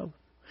Testament oath.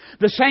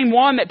 The same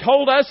one that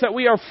told us that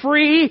we are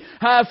free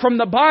from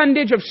the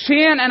bondage of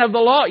sin and of the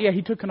law. Yeah,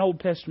 he took an Old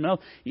Testament oath.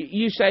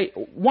 You say,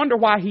 wonder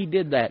why he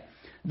did that.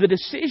 The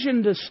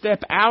decision to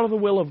step out of the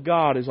will of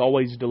God is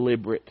always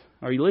deliberate.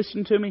 Are you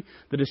listening to me?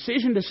 The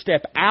decision to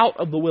step out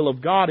of the will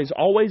of God is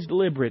always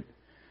deliberate,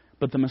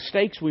 but the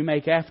mistakes we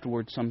make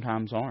afterwards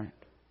sometimes aren't.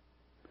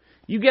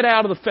 You get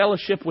out of the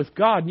fellowship with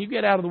God and you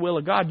get out of the will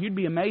of God, you'd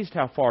be amazed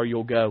how far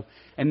you'll go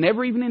and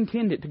never even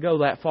intend it to go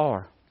that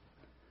far.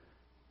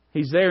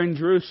 He's there in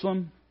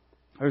Jerusalem.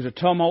 There's a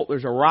tumult.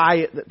 There's a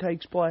riot that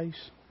takes place.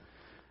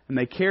 And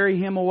they carry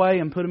him away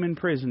and put him in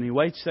prison. He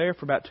waits there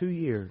for about 2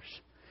 years.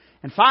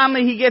 And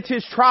finally he gets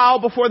his trial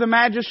before the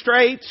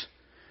magistrates.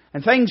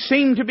 And things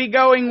seem to be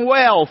going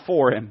well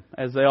for him,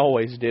 as they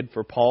always did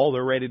for Paul.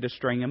 They're ready to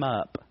string him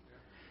up.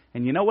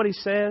 And you know what he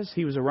says?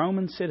 He was a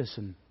Roman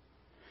citizen.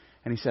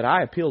 And he said,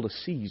 I appeal to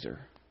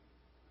Caesar.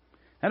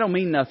 That don't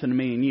mean nothing to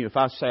me and you. If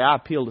I say I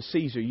appeal to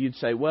Caesar, you'd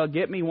say, well,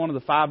 get me one of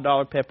the $5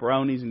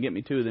 pepperonis and get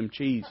me 2 of them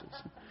cheeses.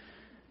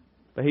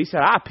 But he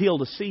said, I appeal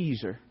to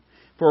Caesar.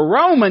 For a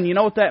Roman, you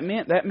know what that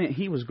meant? That meant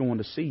he was going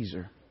to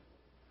Caesar.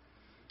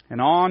 And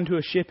on to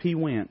a ship he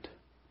went.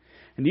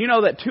 And you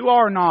know that to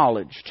our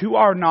knowledge,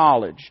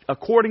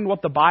 according to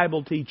what the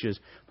Bible teaches,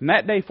 from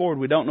that day forward,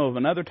 we don't know of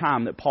another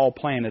time that Paul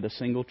planted a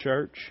single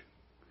church.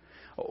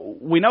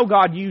 We know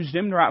God used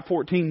him to write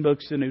 14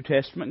 books of the New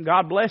Testament, and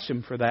God bless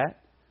him for that.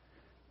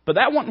 But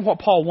that wasn't what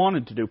Paul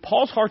wanted to do.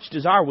 Paul's heart's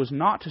desire was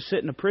not to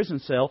sit in a prison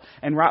cell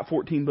and write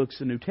 14 books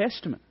of the New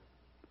Testament.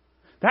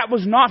 That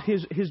was not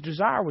his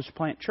desire, was to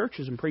plant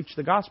churches and preach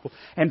the gospel.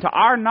 And to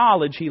our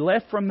knowledge, he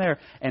left from there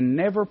and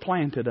never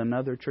planted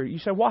another church. You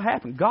say, what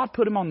happened? God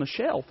put him on the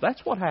shelf.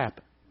 That's what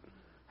happened.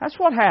 That's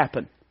what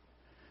happened.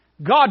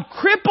 God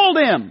crippled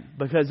him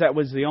because that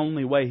was the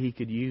only way he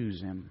could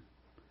use him.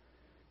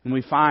 And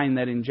we find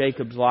that in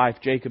Jacob's life,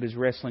 Jacob is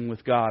wrestling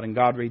with God, and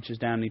God reaches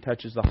down and He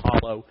touches the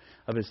hollow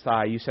of his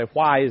thigh. You say,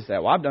 why is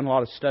that? Well, I've done a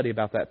lot of study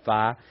about that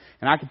thigh,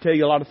 and I could tell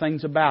you a lot of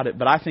things about it,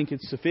 but I think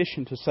it's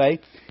sufficient to say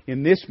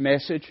in this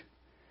message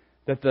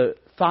that the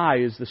thigh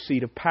is the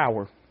seat of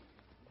power.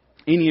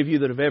 Any of you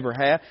that have ever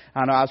had,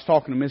 I know I was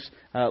talking to Miss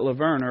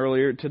Laverne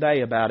earlier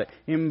today about it.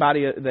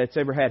 Anybody that's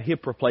ever had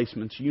hip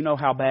replacements, you know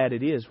how bad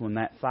it is when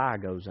that thigh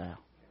goes out.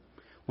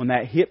 When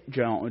that hip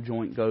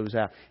joint goes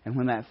out. And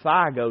when that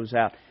thigh goes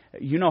out,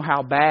 you know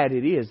how bad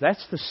it is.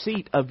 That's the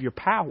seat of your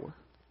power.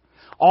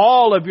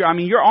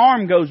 Your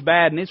arm goes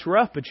bad and it's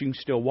rough, but you can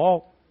still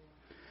walk.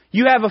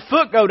 You have a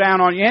foot go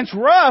down on you and it's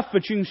rough,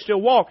 but you can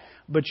still walk.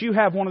 But you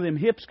have one of them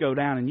hips go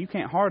down and you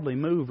can't hardly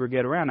move or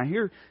get around. Now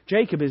here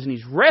Jacob is, and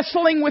he's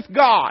wrestling with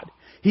God.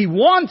 He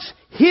wants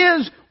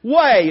his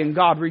way, and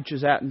God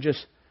reaches out and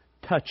just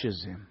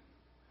touches him.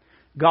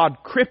 God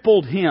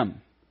crippled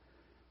him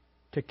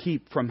to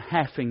keep from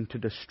having to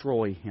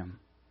destroy him.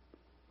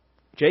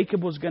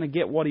 Jacob was going to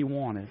get what he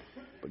wanted,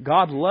 but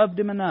God loved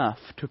him enough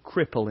to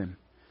cripple him,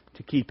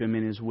 to keep him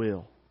in His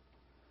will.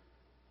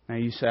 Now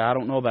you say, I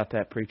don't know about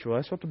that, preacher. Well,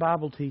 that's what the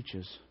Bible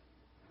teaches.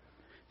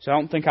 So I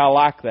don't think I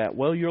like that.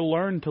 Well, you'll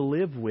learn to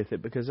live with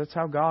it because that's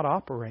how God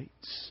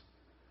operates.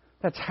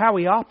 That's how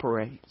He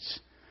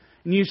operates.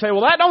 And you say,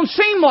 well, that don't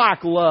seem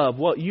like love.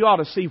 Well, you ought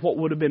to see what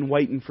would have been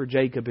waiting for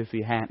Jacob if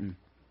he hadn't.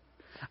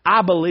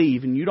 I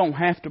believe, and you don't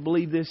have to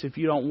believe this if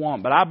you don't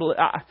want, but I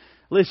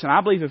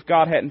believe if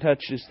God hadn't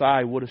touched his thigh,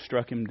 he would have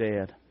struck him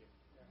dead.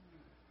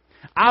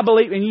 I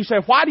believe, and you say,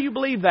 why do you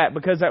believe that?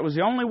 Because that was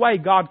the only way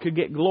God could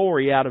get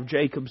glory out of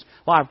Jacob's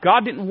life.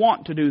 God didn't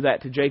want to do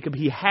that to Jacob.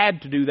 He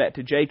had to do that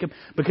to Jacob.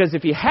 Because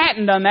if he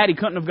hadn't done that, he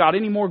couldn't have got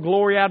any more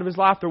glory out of his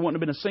life. There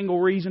wouldn't have been a single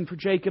reason for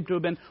Jacob to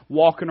have been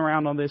walking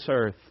around on this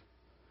earth.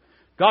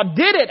 God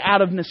did it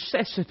out of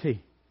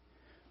necessity.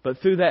 But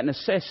through that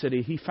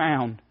necessity, he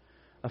found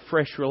a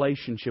fresh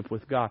relationship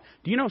with God.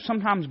 Do you know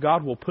sometimes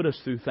God will put us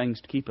through things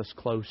to keep us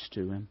close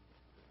to Him?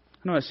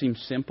 I know that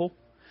seems simple.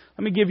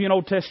 Let me give you an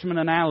Old Testament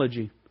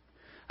analogy.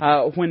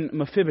 When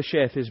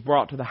Mephibosheth is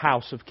brought to the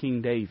house of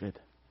King David.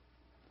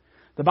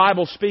 The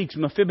Bible speaks,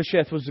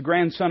 Mephibosheth was the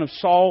grandson of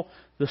Saul,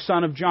 the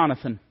son of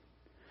Jonathan.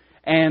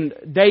 And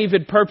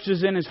David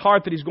purposes in his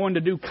heart that he's going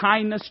to do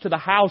kindness to the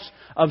house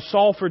of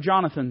Saul for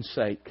Jonathan's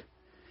sake.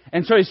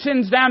 And so he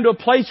sends down to a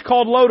place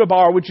called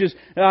Lodabar, which is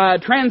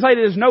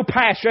translated as no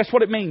pasture. That's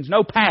what it means.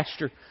 No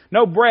pasture.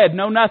 No bread.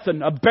 No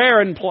nothing. A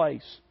barren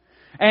place.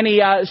 And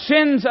he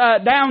sends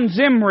down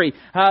Zimri,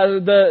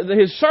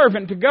 his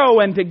servant, to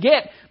go and to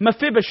get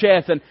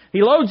Mephibosheth. And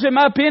he loads him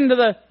up into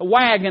the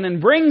wagon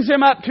and brings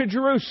him up to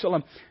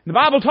Jerusalem. The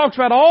Bible talks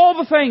about all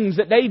the things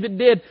that David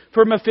did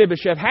for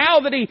Mephibosheth.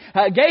 How that he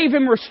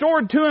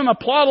restored to him a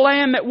plot of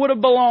land that would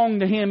have belonged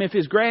to him if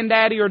his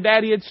granddaddy or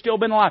daddy had still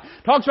been alive.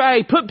 Talks about how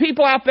he put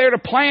people out there to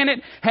plant it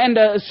and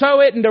to sow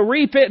it and to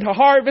reap it, to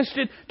harvest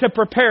it, to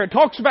prepare it.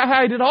 Talks about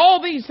how he did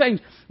all these things.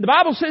 The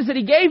Bible says that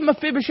he gave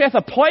Mephibosheth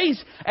a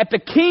place at the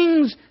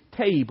king's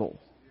table.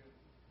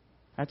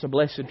 That's a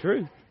blessed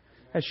truth.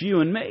 That's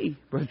you and me,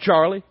 Brother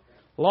Charlie.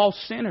 Lost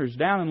sinners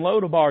down in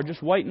Lodabar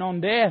just waiting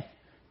on death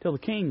till the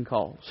king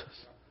calls us.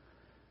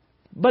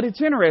 But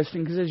it's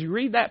interesting because as you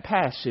read that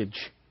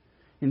passage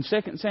in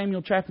 2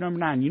 Samuel chapter number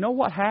 9, you know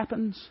what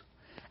happens?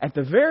 At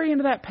the very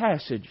end of that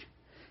passage,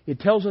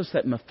 it tells us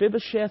that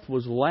Mephibosheth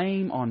was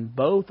lame on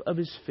both of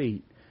his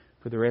feet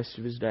for the rest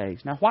of his days.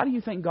 Now, why do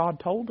you think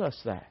God told us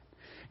that?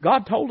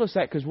 God told us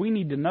that because we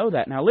need to know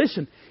that. Now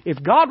listen,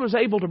 if God was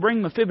able to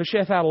bring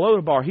Mephibosheth out of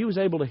Lodabar, He was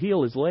able to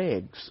heal his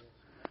legs.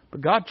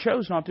 But God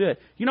chose not to do it.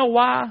 You know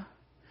why?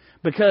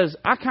 Because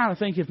I kind of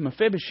think if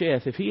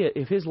Mephibosheth,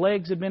 if his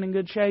legs had been in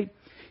good shape,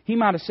 he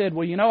might have said,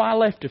 well, you know, I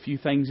left a few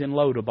things in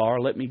Lodabar.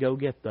 Let me go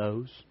get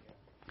those.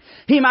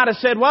 He might have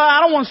said, well, I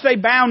don't want to stay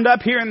bound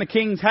up here in the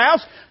king's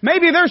house.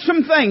 Maybe there's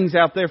some things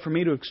out there for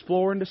me to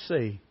explore and to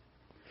see.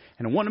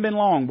 And it wouldn't have been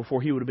long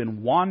before he would have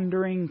been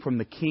wandering from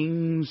the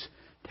king's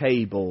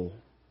table.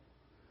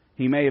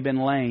 He may have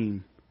been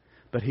lame,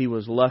 but he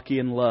was lucky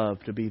and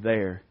loved to be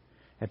there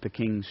at the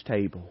king's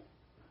table.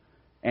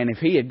 And if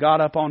he had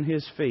got up on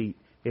his feet,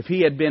 if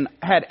he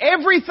had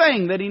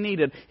everything that he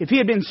needed, if he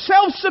had been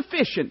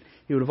self-sufficient,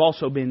 he would have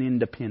also been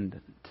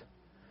independent.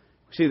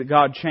 We see that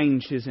God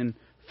changed his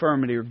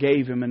infirmity or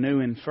gave him a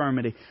new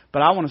infirmity.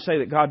 But I want to say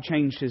that God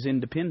changed his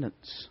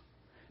independence.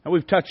 Now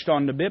we've touched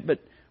on it a bit, but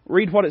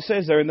read what it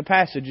says there in the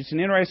passage. It's an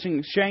interesting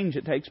exchange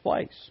that takes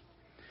place.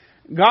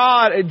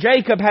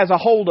 Jacob has a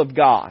hold of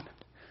God.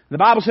 The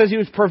Bible says he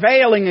was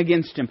prevailing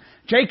against him.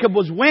 Jacob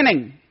was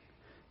winning.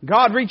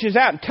 God reaches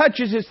out and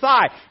touches his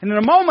thigh. And in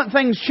a moment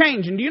things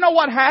change. And do you know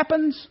what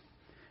happens?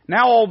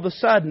 Now all of a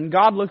sudden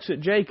God looks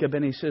at Jacob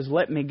and he says,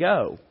 let me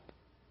go.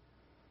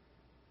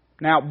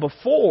 Now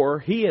before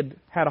he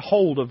had a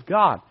hold of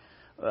God.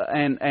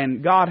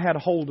 And God had a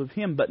hold of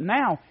him. But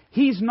now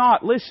he's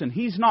not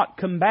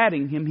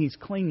combating him. He's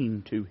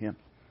clinging to him.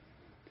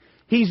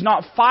 He's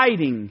not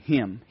fighting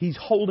him. He's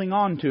holding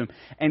on to him.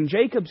 And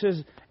Jacob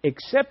says,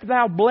 except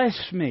thou bless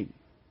me,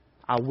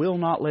 I will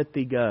not let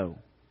thee go.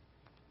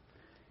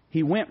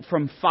 He went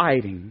from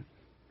fighting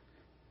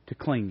to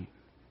clinging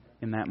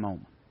in that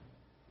moment.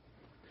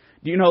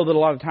 Do you know that a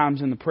lot of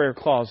times in the prayer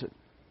closet,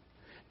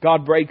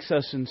 God breaks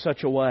us in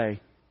such a way.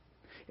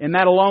 In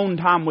that alone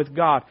time with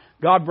God,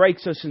 God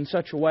breaks us in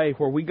such a way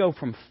where we go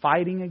from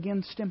fighting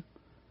against Him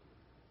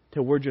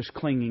to we're just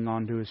clinging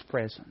onto His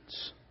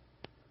presence.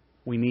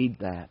 We need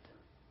that.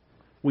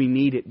 We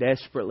need it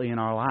desperately in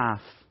our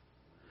life.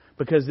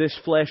 Because this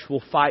flesh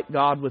will fight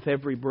God with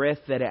every breath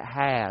that it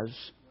has.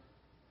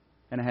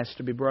 And it has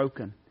to be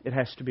broken. It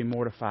has to be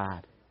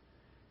mortified.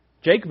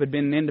 Jacob had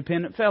been an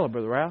independent fellow,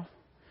 Brother Ralph.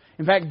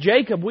 In fact,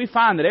 Jacob, we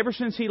find that ever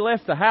since he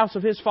left the house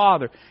of his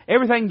father,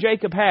 everything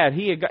Jacob had,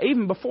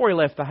 even before he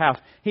left the house,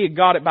 he had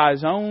got it by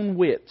his own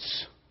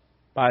wits,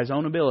 by his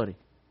own ability.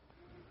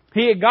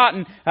 He had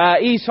gotten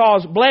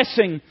Esau's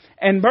blessing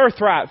and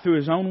birthright through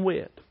his own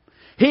wit.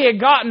 He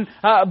had gotten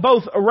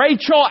both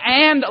Rachel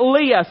and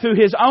Leah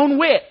through his own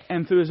wit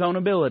and through his own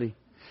ability.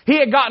 He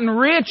had gotten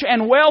rich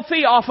and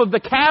wealthy off of the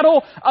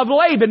cattle of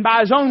Laban by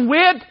his own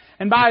wit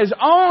and by his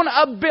own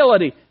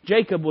ability.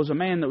 Jacob was a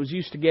man that was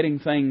used to getting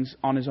things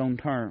on his own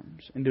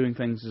terms and doing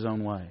things his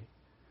own way.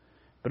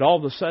 But all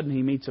of a sudden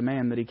he meets a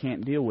man that he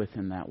can't deal with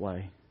in that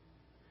way.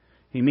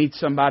 He meets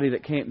somebody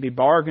that can't be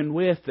bargained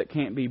with, that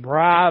can't be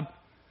bribed,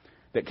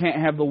 that can't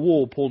have the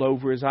wool pulled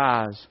over his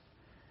eyes.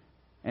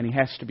 And he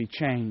has to be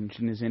changed,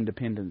 and his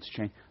independence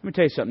changed. Let me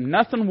tell you something.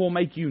 Nothing will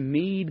make you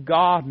need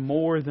God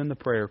more than the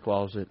prayer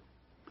closet.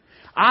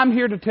 I'm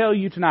here to tell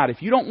you tonight,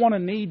 if you don't want to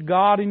need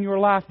God in your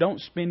life,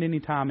 don't spend any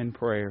time in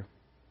prayer.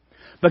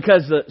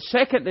 Because the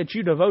second that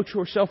you devote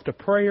yourself to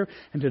prayer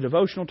and to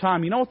devotional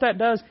time, you know what that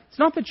does? It's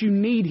not that you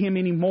need Him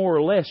any more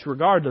or less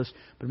regardless,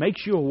 but it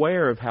makes you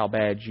aware of how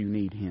bad you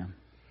need Him.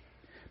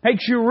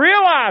 Makes you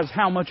realize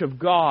how much of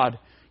God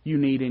you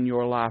need in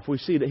your life. We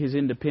see that His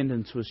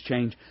independence was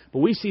changed, but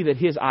we see that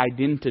His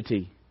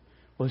identity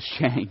was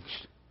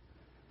changed.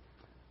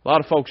 A lot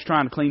of folks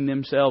trying to clean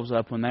themselves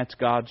up when that's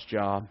God's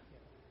job.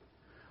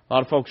 A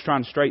lot of folks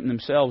trying to straighten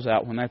themselves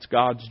out when that's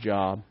God's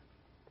job.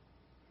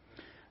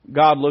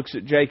 God looks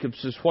at Jacob and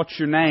says, "What's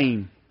your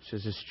name?" He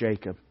says, "It's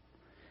Jacob."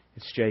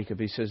 It's Jacob.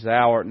 He says,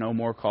 "Thou art no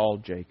more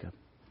called Jacob,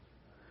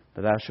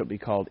 but thou shalt be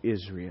called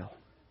Israel.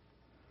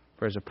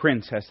 For as a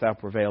prince hast thou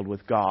prevailed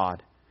with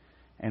God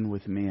and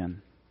with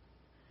men."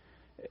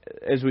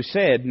 As we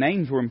said,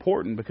 names were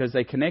important because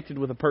they connected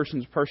with a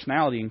person's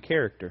personality and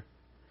character.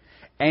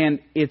 And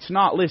it's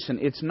not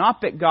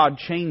that God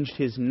changed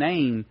His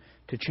name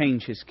to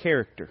change His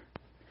character.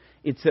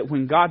 It's that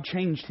when God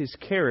changed His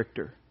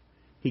character,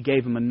 He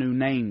gave him a new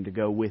name to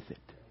go with it.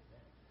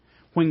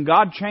 When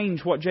God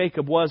changed what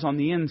Jacob was on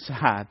the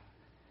inside,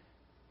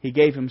 He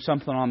gave him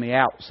something on the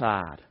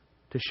outside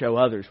to show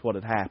others what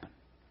had happened.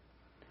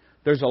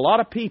 There's a lot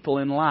of people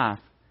in life,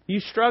 you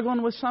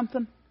struggling with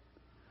something?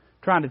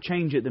 Trying to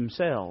change it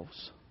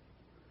themselves,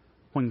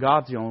 when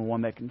God's the only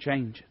one that can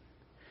change it.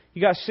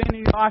 You got sin in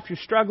your life you're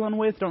struggling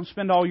with, don't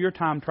spend all your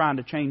time trying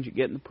to change it.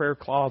 Get in the prayer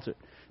closet.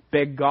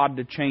 Beg God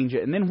to change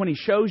it. And then when He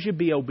shows you,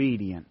 be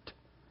obedient.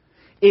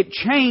 It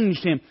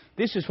changed him.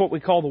 This is what we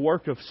call the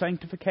work of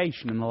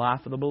sanctification in the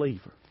life of the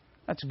believer.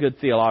 That's a good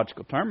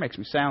theological term. Makes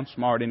me sound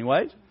smart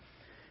anyways.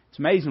 It's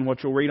amazing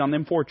what you'll read on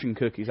them fortune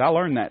cookies. I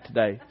learned that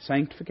today.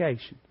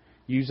 Sanctification.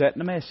 Use that in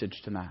the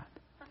message tonight.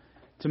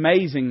 It's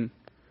amazing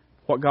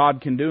what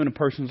God can do in a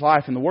person's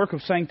life. And the work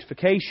of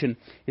sanctification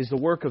is the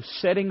work of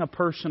setting a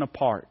person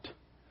apart.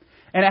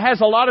 And it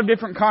has a lot of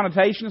different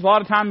connotations. A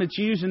lot of times it's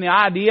used in the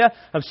idea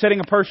of setting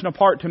a person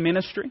apart to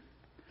ministry,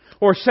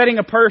 or setting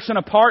a person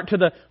apart to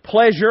the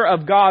pleasure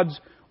of God's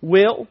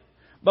will.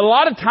 But a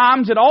lot of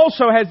times it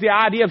also has the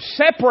idea of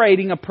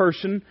separating a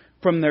person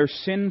from their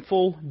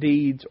sinful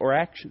deeds or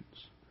actions.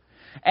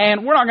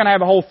 And we're not going to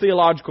have a whole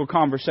theological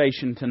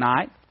conversation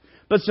tonight,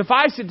 but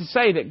suffice it to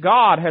say that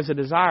God has a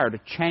desire to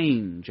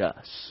change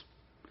us.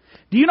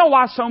 Do you know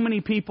why so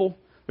many people,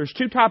 there's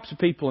two types of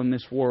people in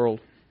this world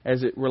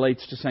as it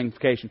relates to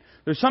sanctification.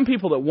 There's some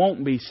people that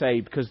won't be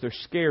saved because they're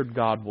scared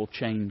God will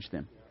change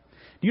them.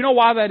 Do you know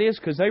why that is?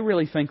 Because they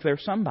really think they're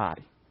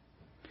somebody.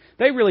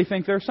 They really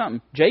think they're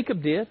something.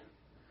 Jacob did.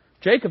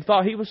 Jacob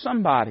thought he was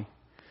somebody.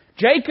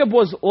 Jacob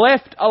was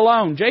left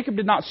alone. Jacob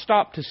did not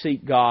stop to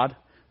seek God.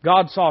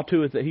 God saw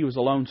to it that he was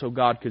alone so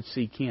God could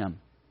seek him.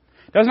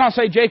 It does not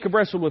say Jacob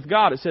wrestled with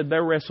God. It said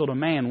there wrestled a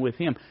man with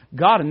him.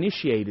 God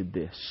initiated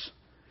this.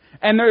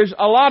 And there's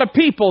a lot of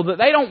people that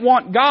they don't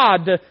want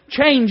God to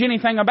change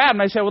anything about them.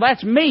 They say, well,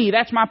 that's me.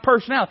 That's my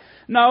personality.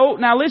 No,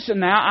 now listen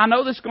now. I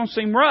know this is going to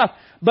seem rough.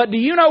 But do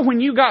you know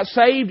when you got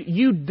saved,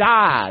 you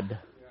died?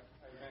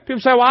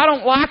 People say, well, I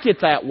don't like it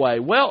that way.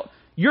 Well,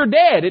 you're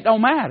dead. It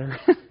don't matter.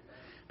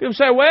 People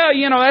say, well,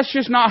 that's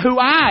just not who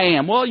I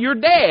am. Well, you're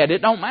dead.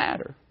 It don't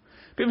matter.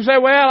 People say,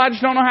 well, I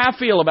just don't know how I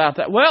feel about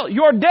that. Well,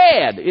 you're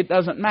dead. It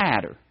doesn't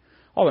matter.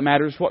 All that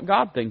matters is what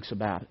God thinks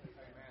about it.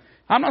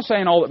 I'm not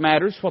saying all that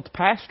matters is what the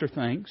pastor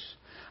thinks.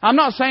 I'm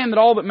not saying that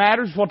all that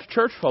matters is what the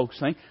church folks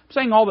think. I'm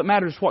saying all that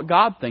matters is what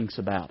God thinks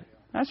about it.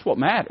 That's what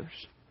matters.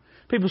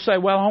 People say,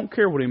 well, I don't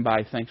care what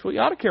anybody thinks. Well, you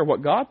ought to care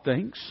what God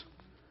thinks.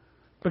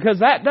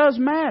 Because that does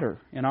matter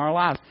in our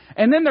lives.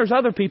 And then there's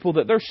other people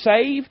that they're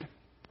saved,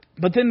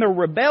 but then they're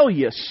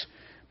rebellious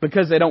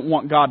because they don't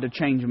want God to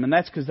change them. And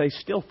that's because they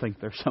still think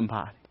they're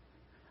somebody.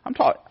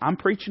 I'm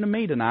preaching to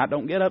me tonight.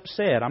 Don't get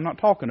upset. I'm not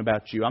talking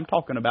about you. I'm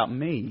talking about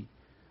me.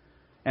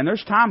 And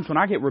there's times when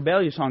I get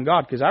rebellious on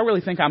God because I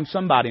really think I'm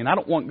somebody and I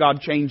don't want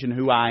God changing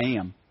who I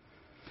am.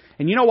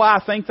 And you know why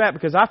I think that?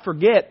 Because I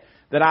forget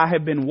that I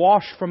have been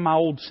washed from my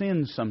old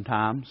sins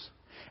sometimes.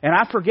 And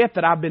I forget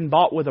that I've been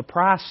bought with a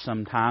price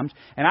sometimes.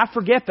 And I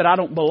forget that I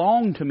don't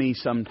belong to me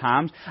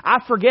sometimes. I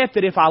forget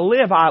that if I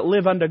live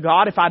unto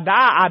God. If I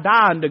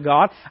die unto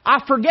God.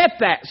 I forget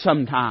that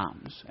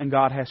sometimes. And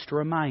God has to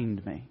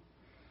remind me.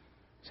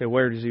 So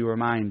where does He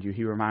remind you?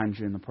 He reminds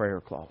you in the prayer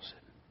closet.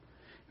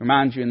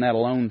 Reminds you in that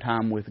alone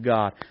time with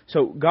God.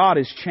 So God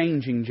is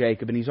changing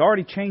Jacob, and He's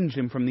already changed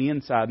him from the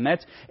inside, and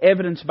that's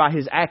evidenced by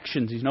his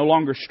actions. He's no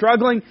longer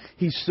struggling,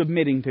 he's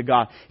submitting to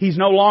God. He's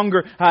no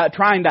longer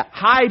trying to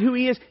hide who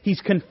he is,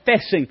 he's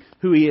confessing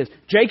who he is.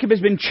 Jacob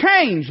has been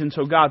changed, and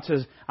so God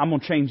says, I'm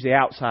going to change the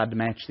outside to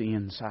match the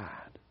inside.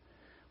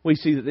 We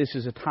see that this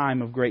is a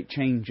time of great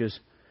changes,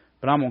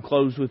 but I'm going to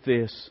close with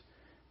this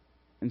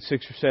and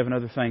 6 or 7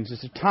 other things.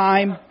 It's a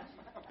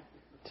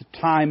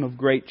time of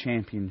great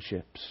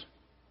championships.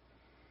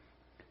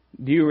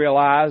 Do you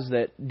realize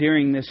that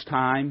during this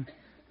time,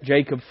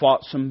 Jacob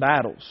fought some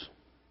battles?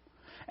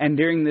 And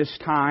during this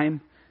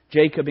time,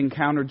 Jacob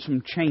encountered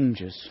some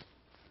changes.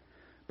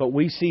 But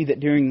we see that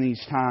during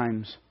these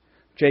times,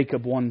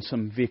 Jacob won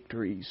some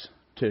victories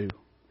too.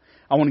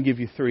 I want to give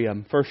you three of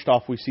them. First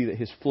off, we see that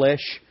his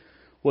flesh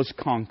was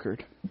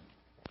conquered.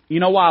 You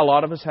know why a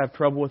lot of us have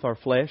trouble with our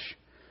flesh?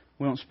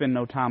 We don't spend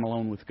no time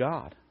alone with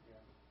God.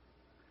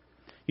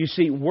 You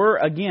see, we're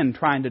again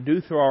trying to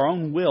do through our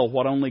own will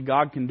what only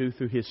God can do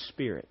through His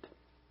Spirit.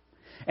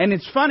 And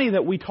it's funny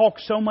that we talk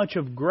so much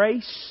of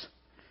grace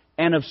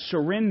and of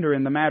surrender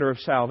in the matter of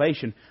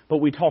salvation, but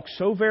we talk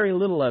so very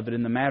little of it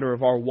in the matter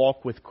of our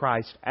walk with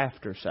Christ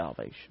after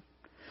salvation.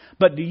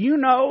 But do you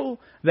know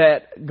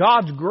that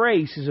God's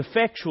grace is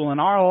effectual in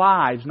our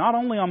lives, not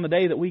only on the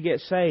day that we get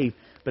saved,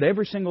 but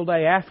every single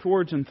day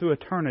afterwards and through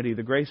eternity,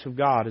 the grace of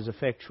God is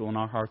effectual in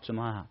our hearts and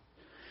lives.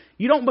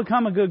 You don't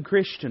become a good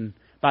Christian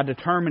by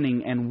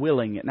determining and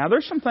willing it. Now,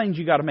 there's some things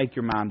you got to make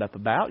your mind up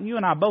about. You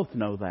and I both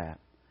know that.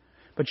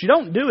 But you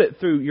don't do it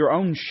through your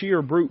own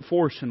sheer brute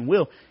force and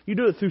will. You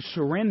do it through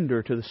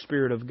surrender to the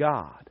Spirit of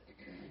God.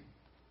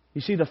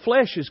 You see, the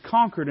flesh is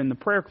conquered in the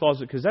prayer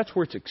closet because that's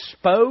where it's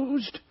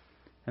exposed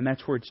and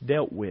that's where it's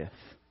dealt with.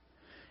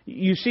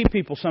 You see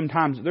people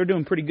sometimes, they're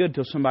doing pretty good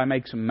till somebody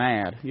makes them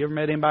mad. You ever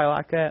met anybody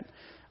like that?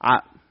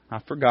 I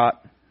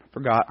forgot.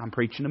 I'm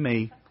preaching to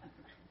me.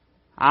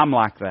 I'm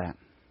like that.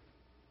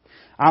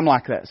 I'm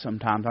like that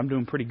sometimes. I'm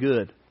doing pretty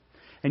good.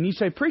 And you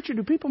say, preacher,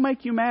 do people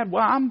make you mad?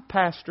 Well, I'm a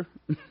pastor.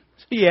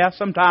 Yeah,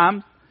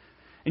 sometimes.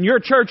 And you're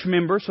a church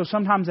member, so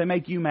sometimes they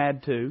make you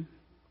mad too.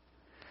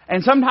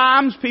 And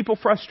sometimes people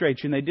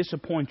frustrate you and they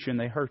disappoint you and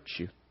they hurt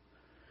you.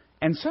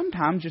 And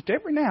sometimes, just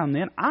every now and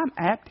then, I'm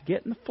apt to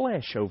get in the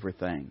flesh over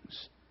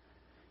things.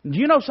 Do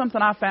you know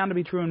something I found to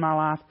be true in my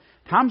life?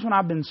 Times when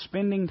I've been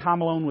spending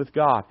time alone with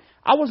God,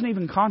 I wasn't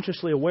even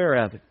consciously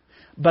aware of it.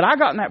 But I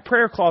got in that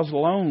prayer closet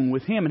alone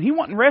with Him, and He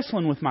wasn't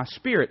wrestling with my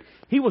spirit.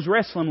 He was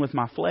wrestling with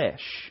my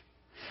flesh.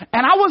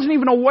 And I wasn't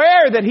even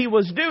aware that He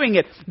was doing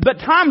it. But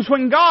times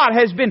when God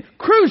has been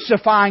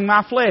crucifying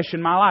my flesh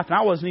in my life, and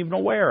I wasn't even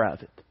aware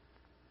of it.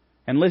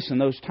 And listen,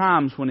 those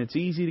times when it's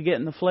easy to get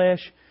in the flesh,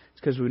 it's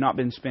because we've not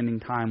been spending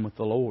time with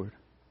the Lord.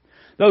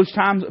 Those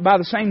times, by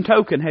the same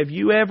token, have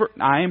you ever...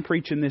 I am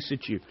preaching this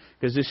at you,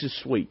 because this is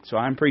sweet, so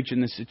I'm preaching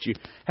this at you.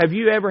 Have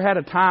you ever had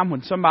a time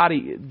when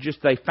somebody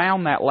they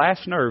found that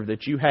last nerve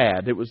that you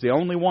had? It was the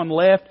only one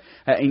left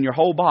in your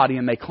whole body,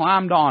 and they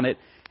climbed on it,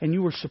 and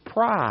you were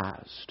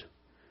surprised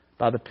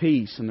by the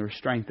peace and the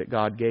restraint that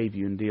God gave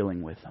you in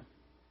dealing with them.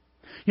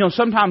 You know,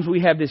 sometimes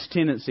we have this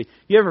tendency.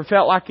 You ever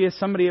felt like this?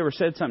 Somebody ever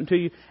said something to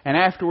you, and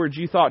afterwards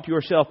you thought to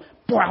yourself,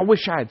 boy, I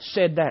wish I had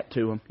said that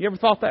to him. You ever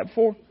thought that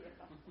before?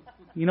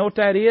 You know what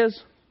that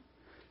is?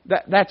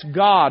 That's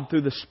God,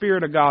 through the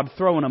Spirit of God,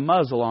 throwing a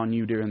muzzle on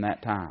you during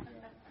that time.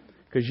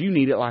 Because you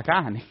need it like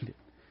I need it.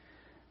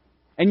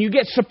 And you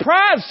get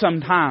surprised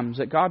sometimes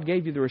that God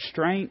gave you the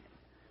restraint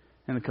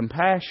and the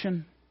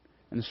compassion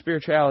and the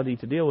spirituality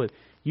to deal with it.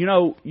 You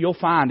know, you'll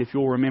find, if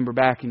you'll remember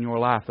back in your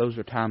life, those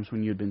are times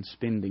when you've been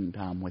spending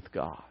time with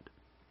God.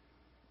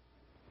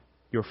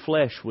 Your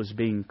flesh was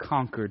being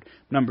conquered.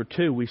 Number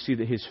two, we see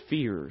that his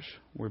fears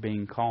were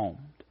being calmed.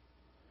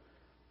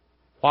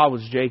 Why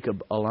was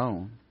Jacob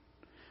alone?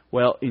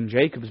 Well, in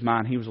Jacob's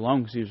mind, he was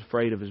alone because he was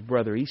afraid of his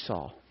brother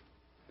Esau.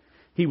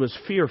 He was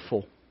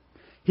fearful.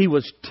 He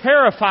was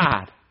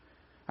terrified.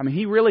 I mean,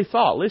 he really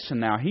thought, listen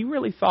now, he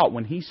really thought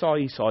when he saw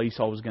Esau,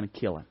 Esau was going to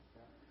kill him.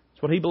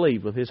 That's what he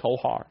believed with his whole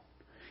heart.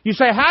 You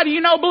say, how do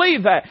you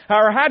believe that?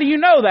 Or how do you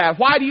know that?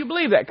 Why do you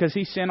believe that? Because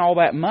he sent all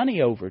that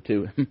money over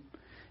to him.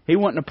 He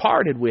wouldn't have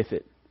parted with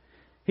it.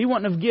 He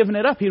wouldn't have given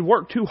it up. He'd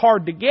worked too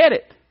hard to get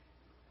it.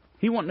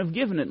 He wouldn't have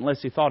given it unless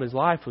he thought his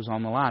life was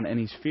on the line. And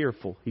he's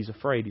fearful. He's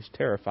afraid. He's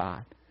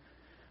terrified.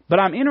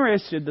 But I'm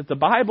interested that the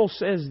Bible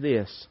says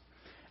this.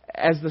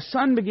 As the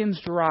sun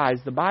begins to rise,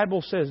 the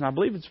Bible says, and I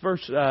believe it's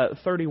verse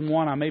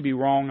 31. I may be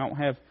wrong. I don't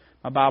have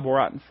my Bible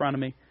right in front of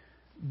me.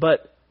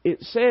 But it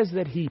says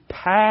that he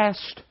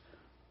passed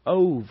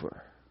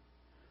over.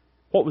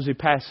 What was he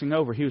passing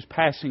over? He was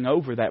passing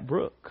over that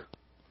brook.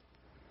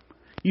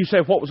 You say,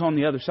 what was on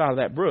the other side of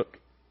that brook?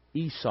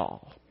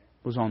 Esau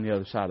was on the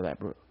other side of that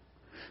brook.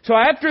 So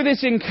after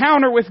this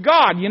encounter with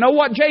God, you know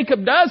what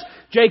Jacob does?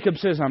 Jacob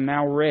says, I'm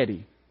now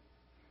ready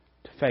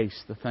to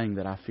face the thing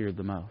that I feared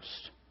the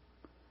most.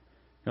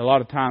 A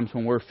lot of times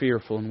when we're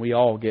fearful, and we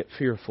all get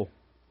fearful,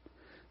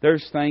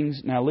 there's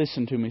things, now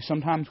listen to me,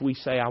 sometimes we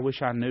say, I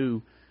wish I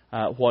knew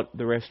what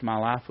the rest of my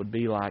life would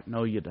be like.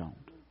 No, you don't.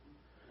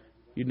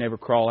 You'd never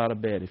crawl out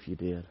of bed if you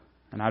did.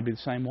 And I'd be the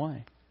same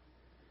way.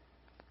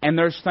 And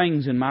there's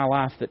things in my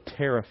life that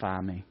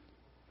terrify me.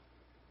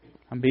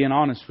 I'm being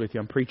honest with you.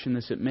 I'm preaching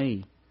this at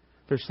me.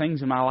 There's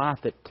things in my life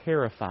that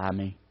terrify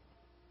me.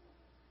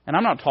 And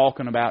I'm not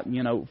talking about,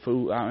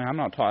 food. I'm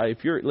not talking.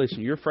 If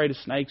you're afraid of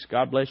snakes,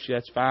 God bless you.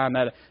 That's fine.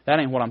 That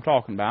ain't what I'm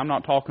talking about. I'm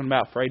not talking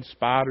about afraid of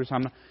spiders.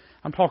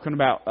 I'm talking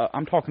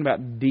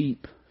about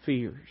deep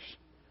fears.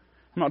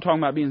 I'm not talking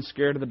about being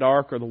scared of the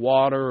dark or the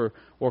water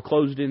or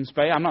closed in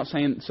space. I'm not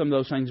saying some of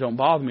those things don't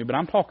bother me, but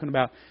I'm talking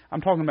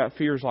about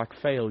fears like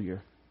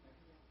failure.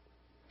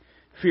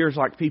 Fears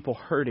like people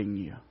hurting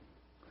you.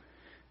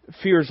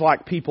 Fears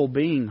like people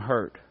being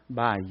hurt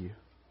by you.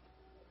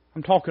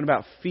 I'm talking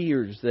about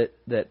fears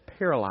that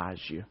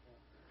paralyze you.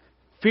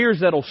 Fears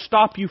that'll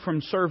stop you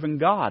from serving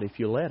God if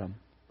you let them.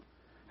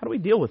 How do we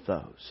deal with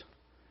those?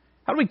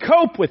 How do we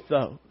cope with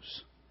those?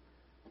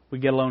 We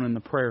get alone in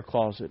the prayer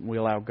closet and we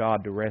allow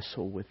God to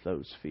wrestle with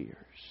those fears.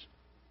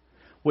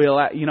 We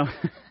allow,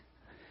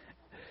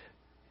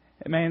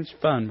 man, it's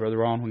fun, Brother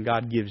Ron, when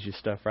God gives you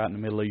stuff right in the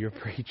middle of your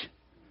preaching.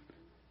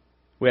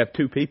 We have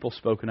two people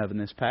spoken of in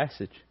this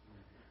passage.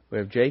 We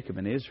have Jacob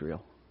and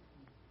Israel.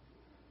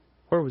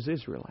 Where was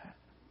Israel at?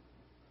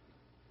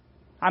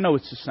 I know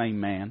it's the same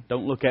man.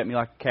 Don't look at me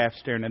like a calf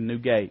staring at a new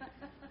gate.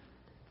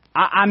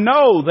 I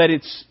know that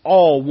it's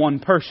all one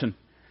person.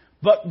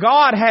 But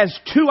God has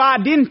two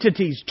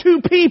identities,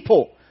 two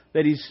people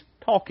that He's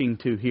talking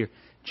to here.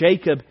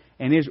 Jacob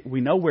and Israel.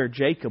 We know where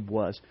Jacob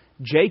was.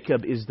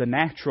 Jacob is the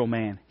natural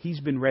man. He's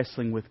been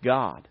wrestling with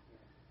God.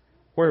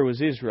 Where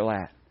was Israel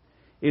at?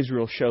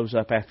 Israel shows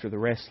up after the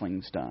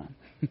wrestling's done.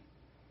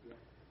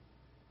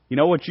 You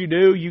know what you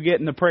do? You get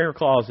in the prayer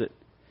closet.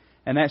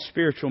 And that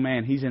spiritual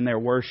man, he's in there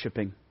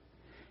worshiping.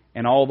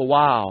 And all the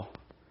while,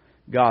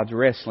 God's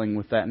wrestling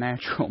with that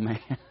natural man.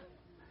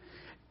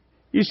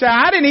 You say,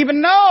 I didn't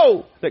even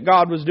know that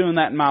God was doing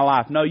that in my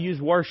life. No, you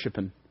was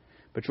worshiping.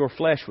 But your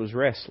flesh was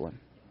wrestling.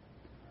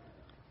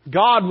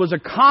 God was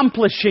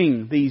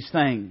accomplishing these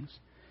things.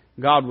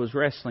 God was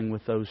wrestling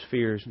with those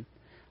fears.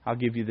 I'll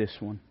give you this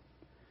one.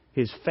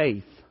 His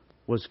faith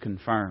was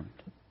confirmed.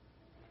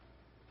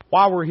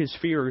 Why were his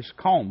fears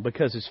calm?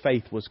 Because his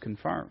faith was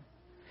confirmed.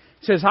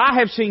 It says, I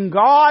have seen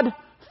God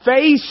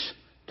face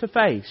to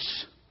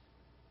face.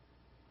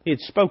 He had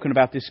spoken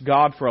about this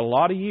God for a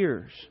lot of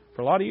years.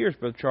 For a lot of years,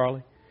 Brother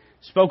Charlie.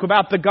 Spoke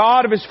about the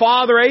God of his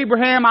father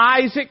Abraham,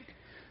 Isaac.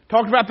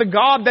 Talked about the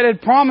God that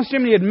had promised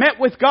him. He had met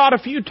with God a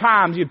few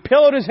times. He had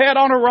pillowed his head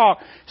on a rock.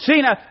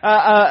 Seen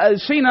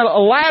a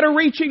ladder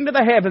reaching to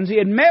the heavens. He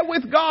had met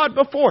with God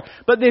before.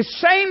 But this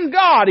same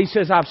God, he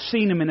says, I've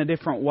seen Him in a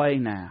different way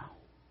now.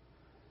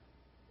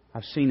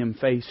 I've seen Him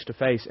face to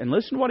face. And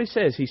listen to what he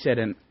says. He said,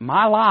 in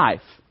my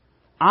life,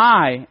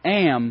 I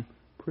am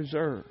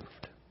preserved.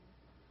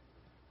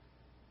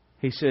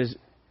 He says,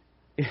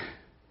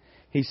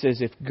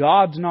 if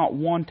God's not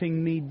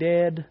wanting me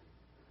dead,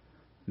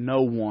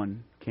 no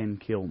one can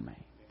kill me.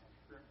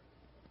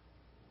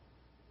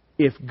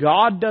 If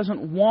God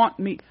doesn't want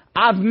me,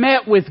 I've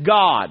met with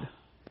God.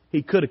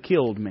 He could have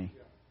killed me.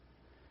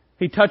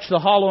 He touched the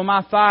hollow of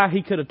my thigh.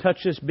 He could have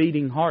touched this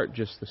beating heart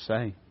just the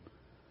same.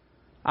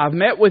 I've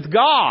met with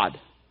God,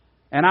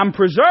 and I'm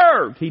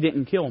preserved. He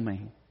didn't kill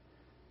me.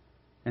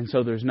 And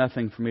so there's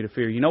nothing for me to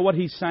fear. You know what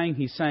he's saying?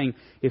 He's saying,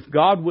 if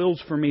God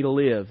wills for me to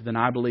live, then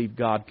I believe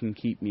God can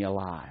keep me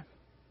alive.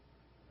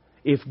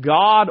 If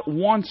God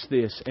wants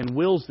this and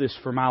wills this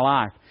for my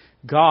life,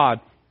 God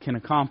can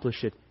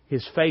accomplish it.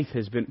 His faith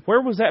has been...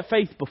 Where was that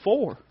faith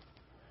before?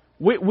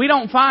 We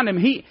don't find him.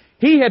 He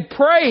had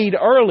prayed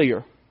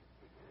earlier.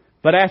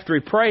 But after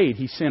he prayed,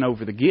 he sent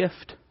over the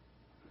gift.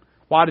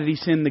 Why did he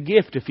send the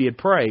gift if he had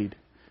prayed?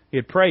 He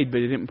had prayed, but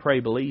he didn't pray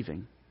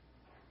believing.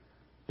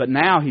 But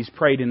now he's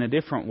prayed in a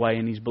different way,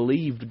 and he's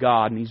believed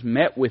God, and he's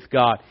met with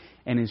God,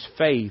 and his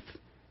faith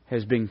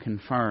has been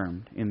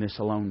confirmed in this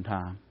alone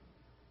time.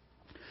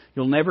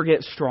 You'll never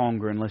get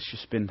stronger unless you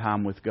spend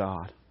time with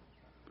God.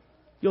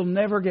 You'll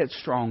never get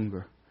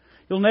stronger.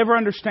 You'll never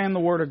understand the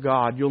Word of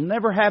God. You'll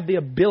never have the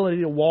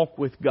ability to walk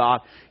with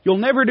God. You'll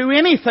never do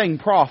anything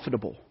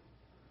profitable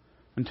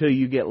until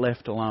you get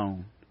left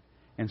alone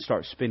and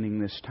start spending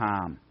this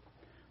time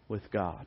with God.